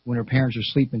night when her parents were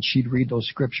sleeping. She'd read those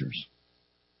scriptures.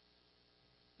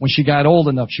 When she got old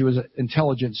enough, she was an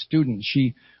intelligent student.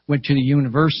 She went to the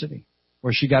university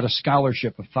where she got a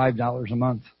scholarship of $5 a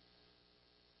month.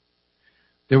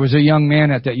 There was a young man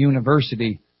at that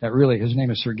university that really, his name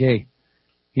is Sergei.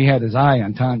 He had his eye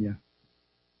on Tanya.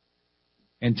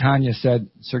 And Tanya said,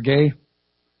 Sergei,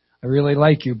 I really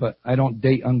like you, but I don't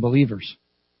date unbelievers.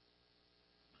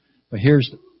 But here's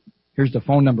the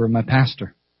phone number of my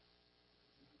pastor.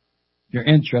 If you're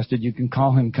interested, you can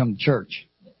call him, come to church.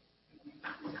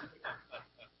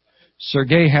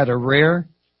 Sergei had a rare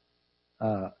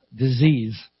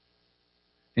disease,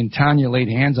 and Tanya laid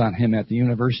hands on him at the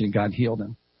university, and God healed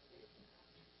him.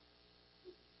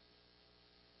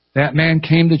 That man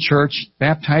came to church,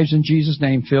 baptized in Jesus'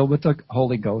 name, filled with the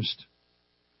Holy Ghost.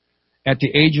 At the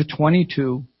age of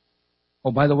 22,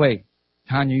 oh, by the way,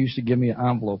 Tanya used to give me an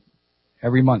envelope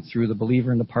every month through the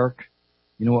Believer in the Park.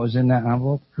 You know what was in that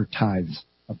envelope? Her tithes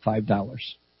of $5.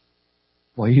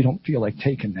 Boy, you don't feel like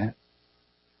taking that.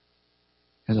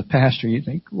 As a pastor, you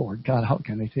think, Lord God, how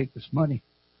can I take this money?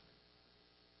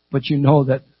 But you know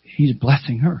that He's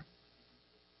blessing her.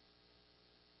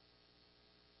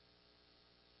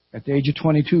 At the age of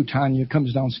 22, Tanya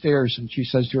comes downstairs and she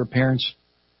says to her parents,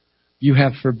 you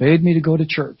have forbade me to go to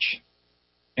church,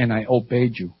 and I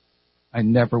obeyed you. I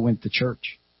never went to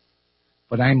church.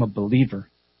 But I'm a believer,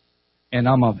 and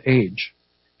I'm of age,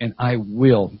 and I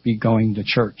will be going to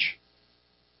church.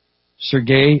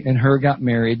 Sergei and her got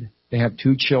married. They have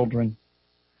 2 children,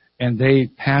 and they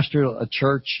pastor a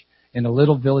church in a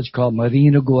little village called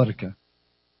Marina Gorka,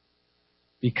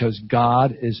 because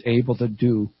God is able to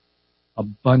do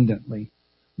abundantly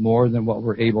more than what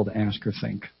we're able to ask or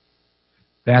think.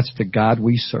 That's the God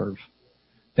we serve.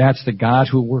 That's the God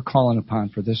who we're calling upon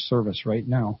for this service right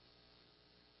now.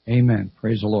 Amen.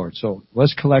 Praise the Lord. So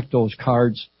let's collect those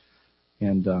cards,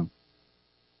 and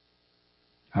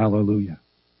hallelujah.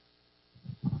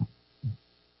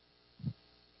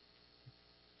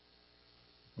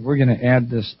 We're going to add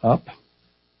this up.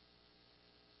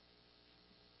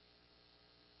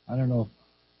 I don't know.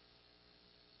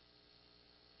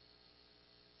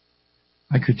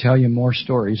 I could tell you more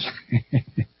stories.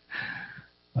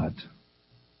 But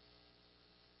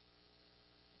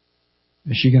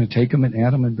is she going to take them and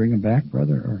add them and bring them back,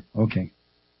 brother? Or okay.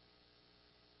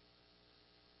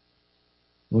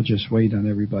 We'll just wait on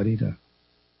everybody to...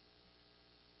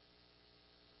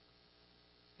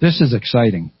 This is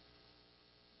exciting.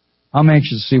 I'm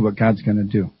anxious to see what God's going to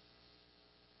do.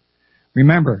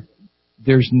 Remember,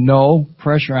 there's no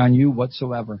pressure on you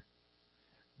whatsoever.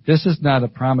 This is not a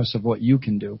promise of what you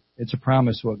can do. It's a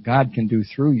promise of what God can do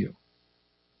through you.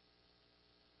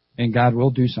 And God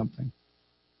will do something.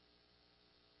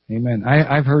 Amen.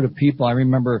 I've heard of people, I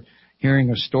remember hearing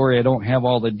a story, I don't have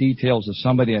all the details, of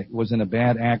somebody that was in a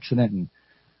bad accident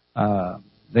and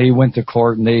they went to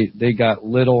court and they got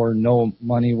little or no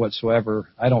money whatsoever.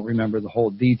 I don't remember the whole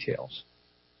details.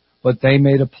 But they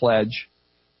made a pledge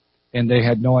and they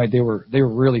had no idea. They were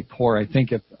really poor. I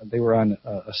think if they were on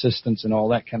assistance and all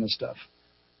that kind of stuff.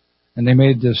 And they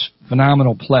made this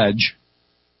phenomenal pledge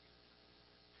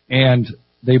and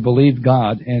they believed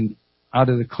God, and out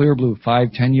of the clear blue,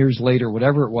 5-10 years later,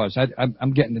 whatever it was,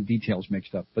 I'm getting the details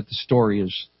mixed up, but the story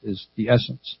is the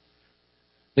essence.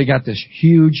 They got this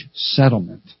huge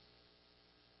settlement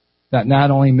that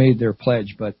not only made their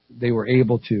pledge, but they were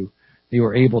able to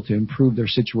improve their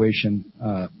situation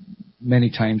many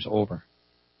times over.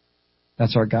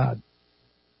 That's our God.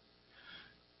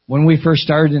 When we first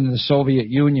started in the Soviet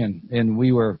Union and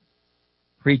we were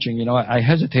preaching, I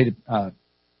hesitated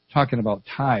talking about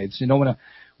tithes.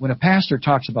 When a pastor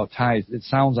talks about tithes, it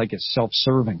sounds like it's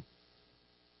self-serving.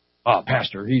 Oh,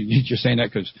 pastor, he's just saying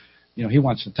that because, he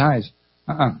wants the tithes.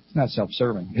 It's not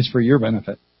self-serving. It's for your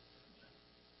benefit.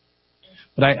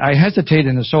 But I hesitated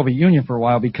in the Soviet Union for a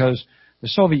while because the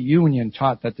Soviet Union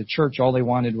taught that the church, all they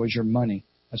wanted was your money.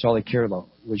 That's all they cared about,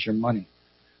 was your money.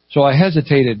 So I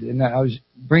hesitated, and I was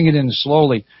bringing it in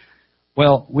slowly.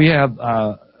 Well, we have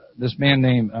this man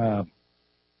named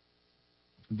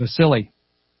Vasily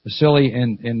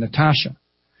and Natasha,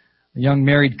 a young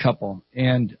married couple,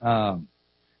 and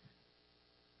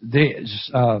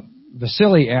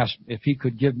Vasily asked if he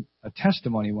could give a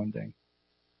testimony one day.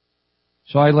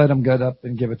 So I let him get up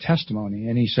and give a testimony,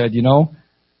 and he said,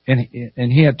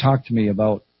 and he had talked to me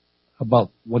about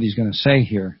what he's going to say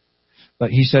here, but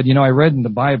he said, I read in the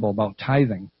Bible about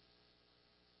tithing,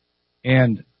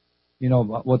 and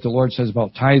what the Lord says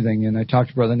about tithing, and I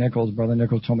talked to Brother Nichols. Brother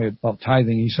Nichols told me about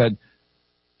tithing. He said,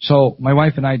 so my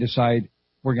wife and I decide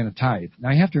we're going to tithe.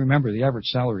 Now you have to remember the average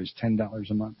salary is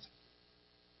 $10 a month.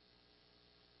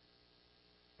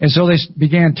 And so they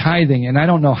began tithing, and I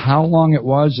don't know how long it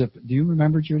was. Do you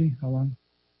remember, Judy? How long?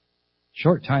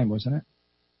 Short time, wasn't it?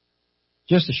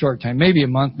 Just a short time. Maybe a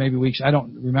month, maybe weeks. I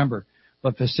don't remember.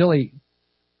 But Vasily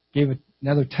gave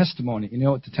another testimony. You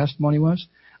know what the testimony was?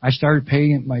 I started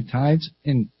paying my tithes,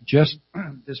 and just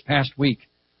this past week,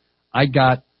 I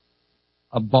got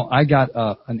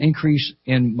an increase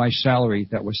in my salary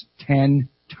that was 10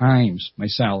 times my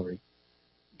salary.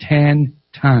 10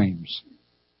 times.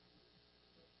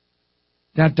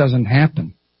 That doesn't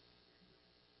happen.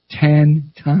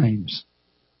 10 times.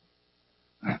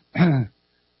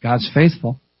 God's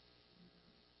faithful.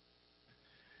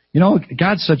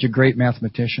 God's such a great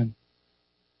mathematician.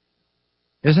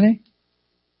 Isn't he?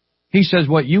 He says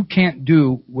what you can't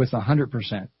do with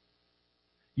 100%.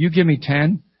 You give me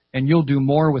 10 and you'll do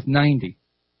more with 90.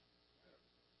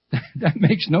 That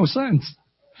makes no sense.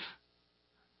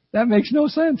 That makes no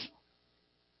sense.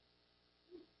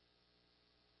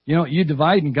 You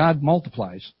divide and God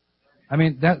multiplies. I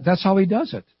mean, that's how he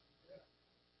does it.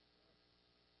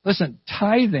 Listen,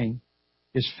 tithing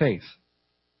is faith.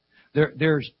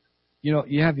 There's,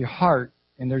 you have your heart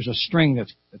and there's a string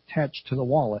that's attached to the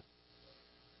wallet.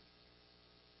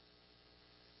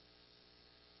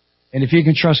 And if you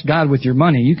can trust God with your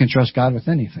money, you can trust God with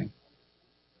anything.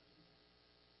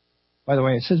 By the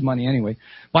way, it's his money anyway.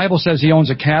 Bible says he owns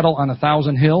a cattle on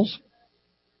 1,000 hills.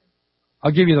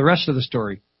 I'll give you the rest of the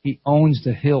story. He owns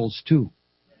the hills too.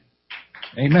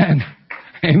 Amen.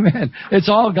 Amen. It's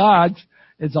all God's.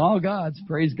 It's all God's.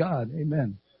 Praise God.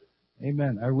 Amen.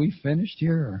 Amen. Are we finished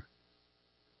here?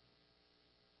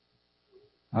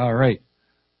 All right.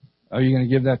 Are you going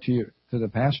to give that to the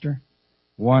pastor?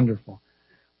 Wonderful.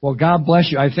 Well, God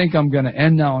bless you. I think I'm going to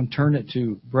end now and turn it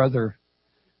to Brother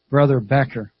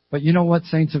Becker. But you know what,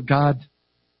 saints of God?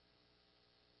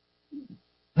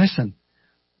 Listen.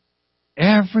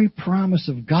 Every promise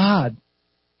of God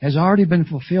has already been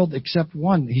fulfilled except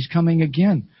one. He's coming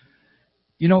again.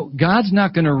 God's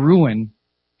not going to ruin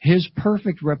His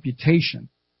perfect reputation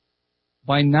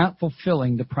by not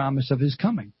fulfilling the promise of His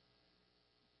coming.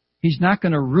 He's not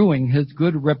going to ruin His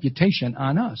good reputation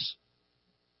on us.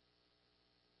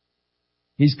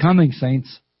 He's coming,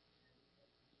 saints.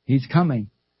 He's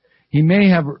coming. He may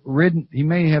have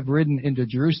ridden into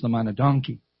Jerusalem on a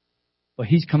donkey, but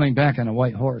He's coming back on a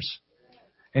white horse.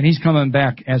 And He's coming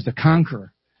back as the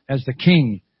conqueror, as the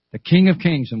King of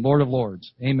kings and Lord of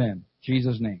lords. Amen. In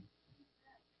Jesus' name.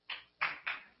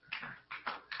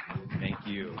 Thank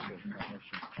you.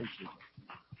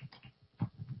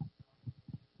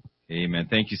 Amen.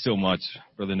 Thank you so much,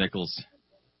 Brother Nichols.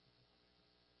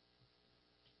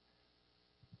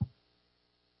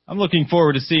 I'm looking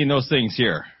forward to seeing those things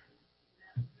here.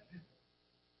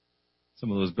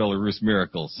 Some of those Belarus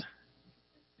miracles.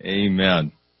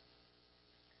 Amen.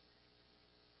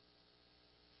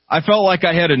 I felt like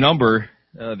I had a number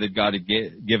that God had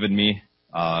given me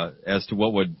as to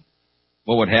what would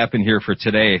happen here for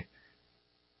today.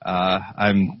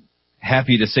 I'm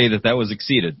happy to say that was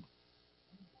exceeded.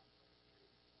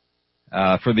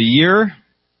 For the year,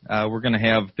 we're going to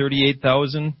have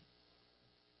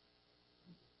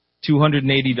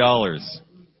 $38,280.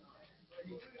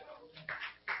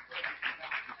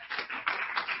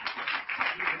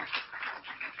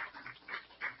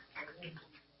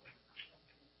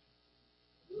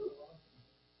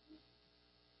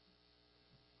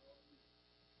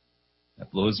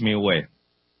 That blows me away.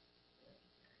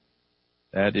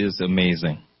 That is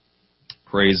amazing.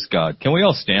 Praise God. Can we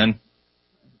all stand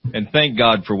and thank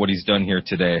God for what He's done here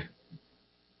today?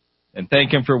 And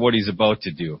thank Him for what He's about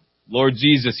to do. Lord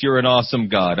Jesus, You're an awesome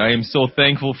God. I am so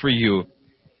thankful for You.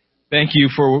 Thank You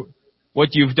for what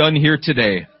You've done here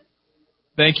today.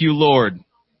 Thank You, Lord.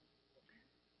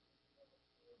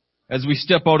 As we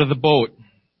step out of the boat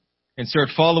and start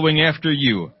following after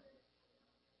You,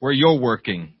 where You're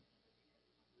working.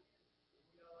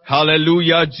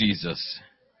 Hallelujah, Jesus.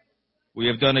 We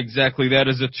have done exactly that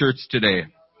as a church today.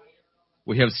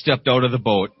 We have stepped out of the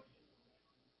boat.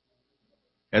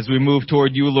 As we move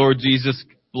toward You, Lord Jesus,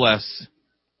 bless,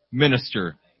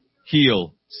 minister,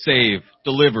 heal, save,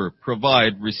 deliver,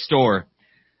 provide, restore.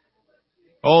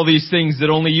 All these things that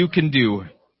only You can do.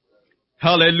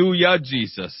 Hallelujah,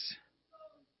 Jesus.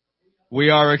 We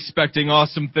are expecting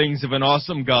awesome things of an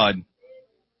awesome God.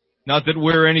 Not that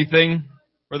we're anything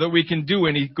or that we can do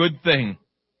any good thing.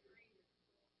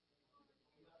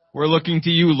 We're looking to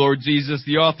You, Lord Jesus,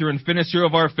 the author and finisher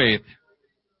of our faith.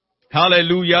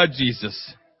 Hallelujah,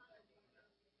 Jesus.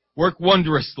 Work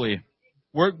wondrously.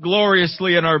 Work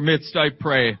gloriously in our midst, I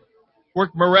pray.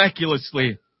 Work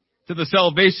miraculously to the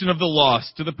salvation of the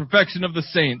lost, to the perfection of the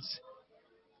saints.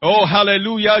 Oh,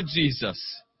 hallelujah, Jesus.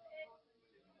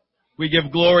 We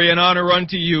give glory and honor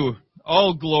unto You,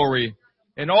 all glory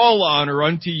and all honor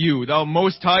unto You, Thou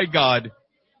Most High God.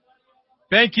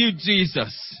 Thank You,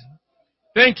 Jesus.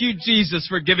 Thank You, Jesus,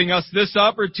 for giving us this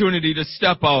opportunity to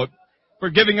step out, for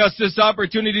giving us this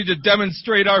opportunity to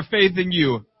demonstrate our faith in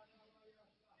You.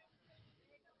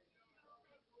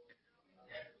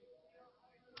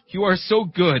 You are so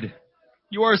good.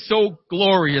 You are so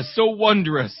glorious, so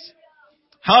wondrous.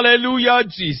 Hallelujah,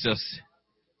 Jesus.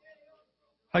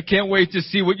 I can't wait to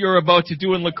see what You're about to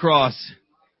do in La Crosse.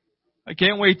 I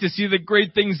can't wait to see the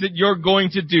great things that You're going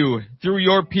to do through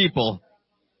Your people.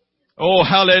 Oh,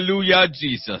 hallelujah,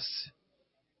 Jesus.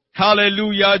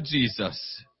 Hallelujah,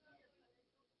 Jesus.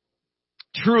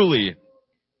 Truly,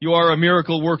 You are a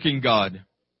miracle working God,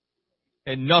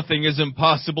 and nothing is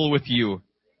impossible with You.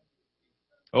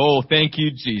 Oh, thank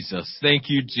You, Jesus. Thank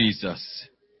You, Jesus.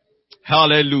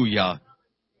 Hallelujah.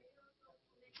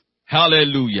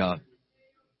 Hallelujah.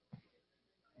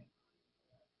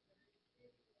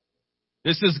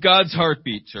 This is God's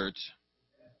heartbeat, church.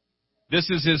 This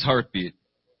is His heartbeat.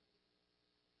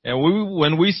 And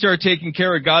when we start taking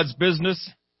care of God's business,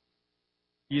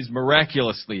 He's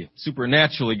miraculously,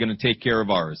 supernaturally going to take care of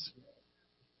ours.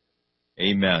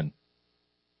 Amen.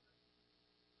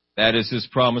 That is His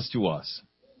promise to us.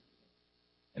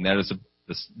 And that is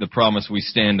the promise we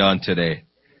stand on today.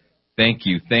 Thank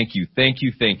you, thank you, thank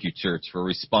you, thank you, church, for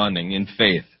responding in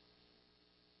faith.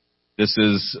 This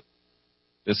is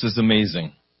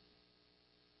amazing.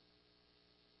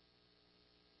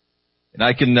 And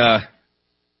I can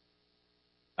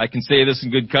say this in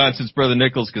good conscience, Brother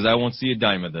Nichols, because I won't see a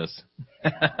dime of this.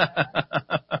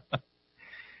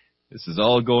 This is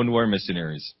all going to our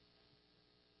missionaries.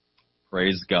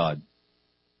 Praise God.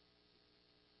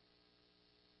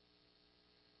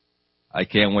 I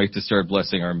can't wait to start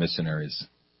blessing our missionaries.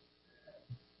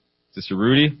 Sister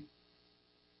Rudy,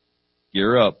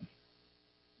 gear up.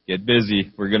 Get busy.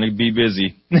 We're going to be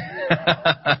busy.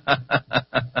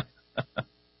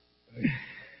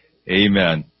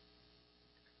 Amen.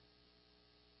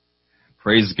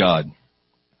 Praise God.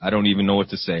 I don't even know what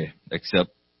to say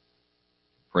except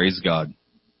praise God.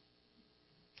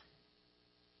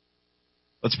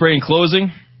 Let's pray in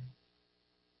closing.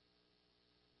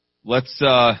 Let's,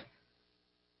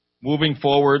 moving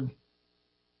forward,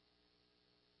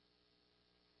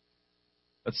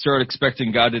 let's start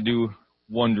expecting God to do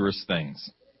wondrous things.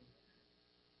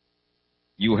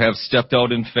 You have stepped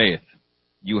out in faith.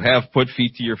 You have put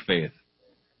feet to your faith.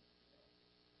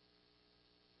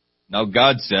 Now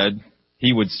God said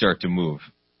He would start to move,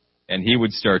 and He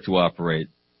would start to operate.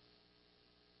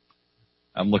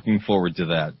 I'm looking forward to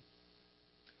that.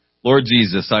 Lord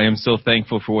Jesus, I am so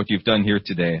thankful for what You've done here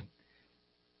today.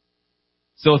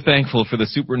 So thankful for the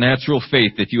supernatural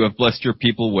faith that You have blessed Your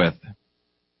people with.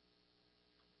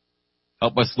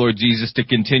 Help us, Lord Jesus, to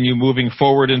continue moving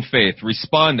forward in faith,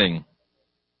 responding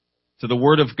to the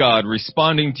Word of God,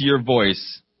 responding to Your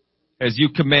voice as You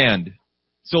command.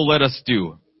 So let us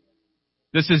do.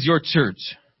 This is Your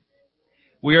church.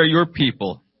 We are Your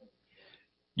people.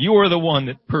 You are the one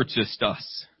that purchased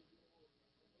us.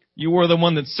 You are the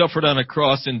one that suffered on a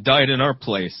cross and died in our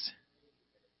place.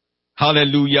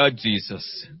 Hallelujah,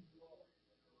 Jesus.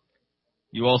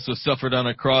 You also suffered on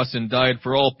a cross and died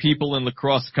for all people in La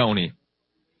Crosse County.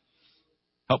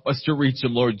 Help us to reach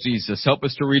them, Lord Jesus. Help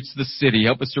us to reach the city.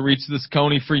 Help us to reach this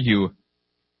county for You.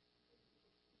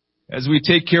 As we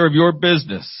take care of Your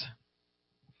business,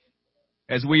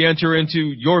 as we enter into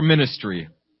Your ministry,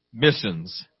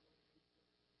 missions,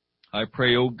 I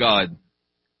pray, oh God,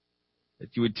 that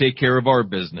You would take care of our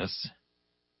business.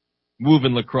 Move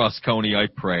in La Crosse County, I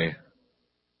pray.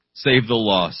 Save the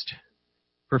lost.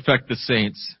 Perfect the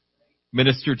saints.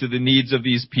 Minister to the needs of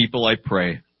these people, I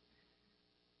pray.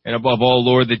 And above all,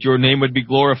 Lord, that Your name would be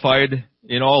glorified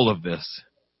in all of this.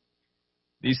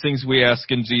 These things we ask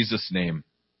in Jesus' name.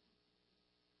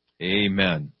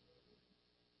 Amen.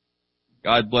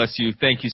 God bless you. Thank you.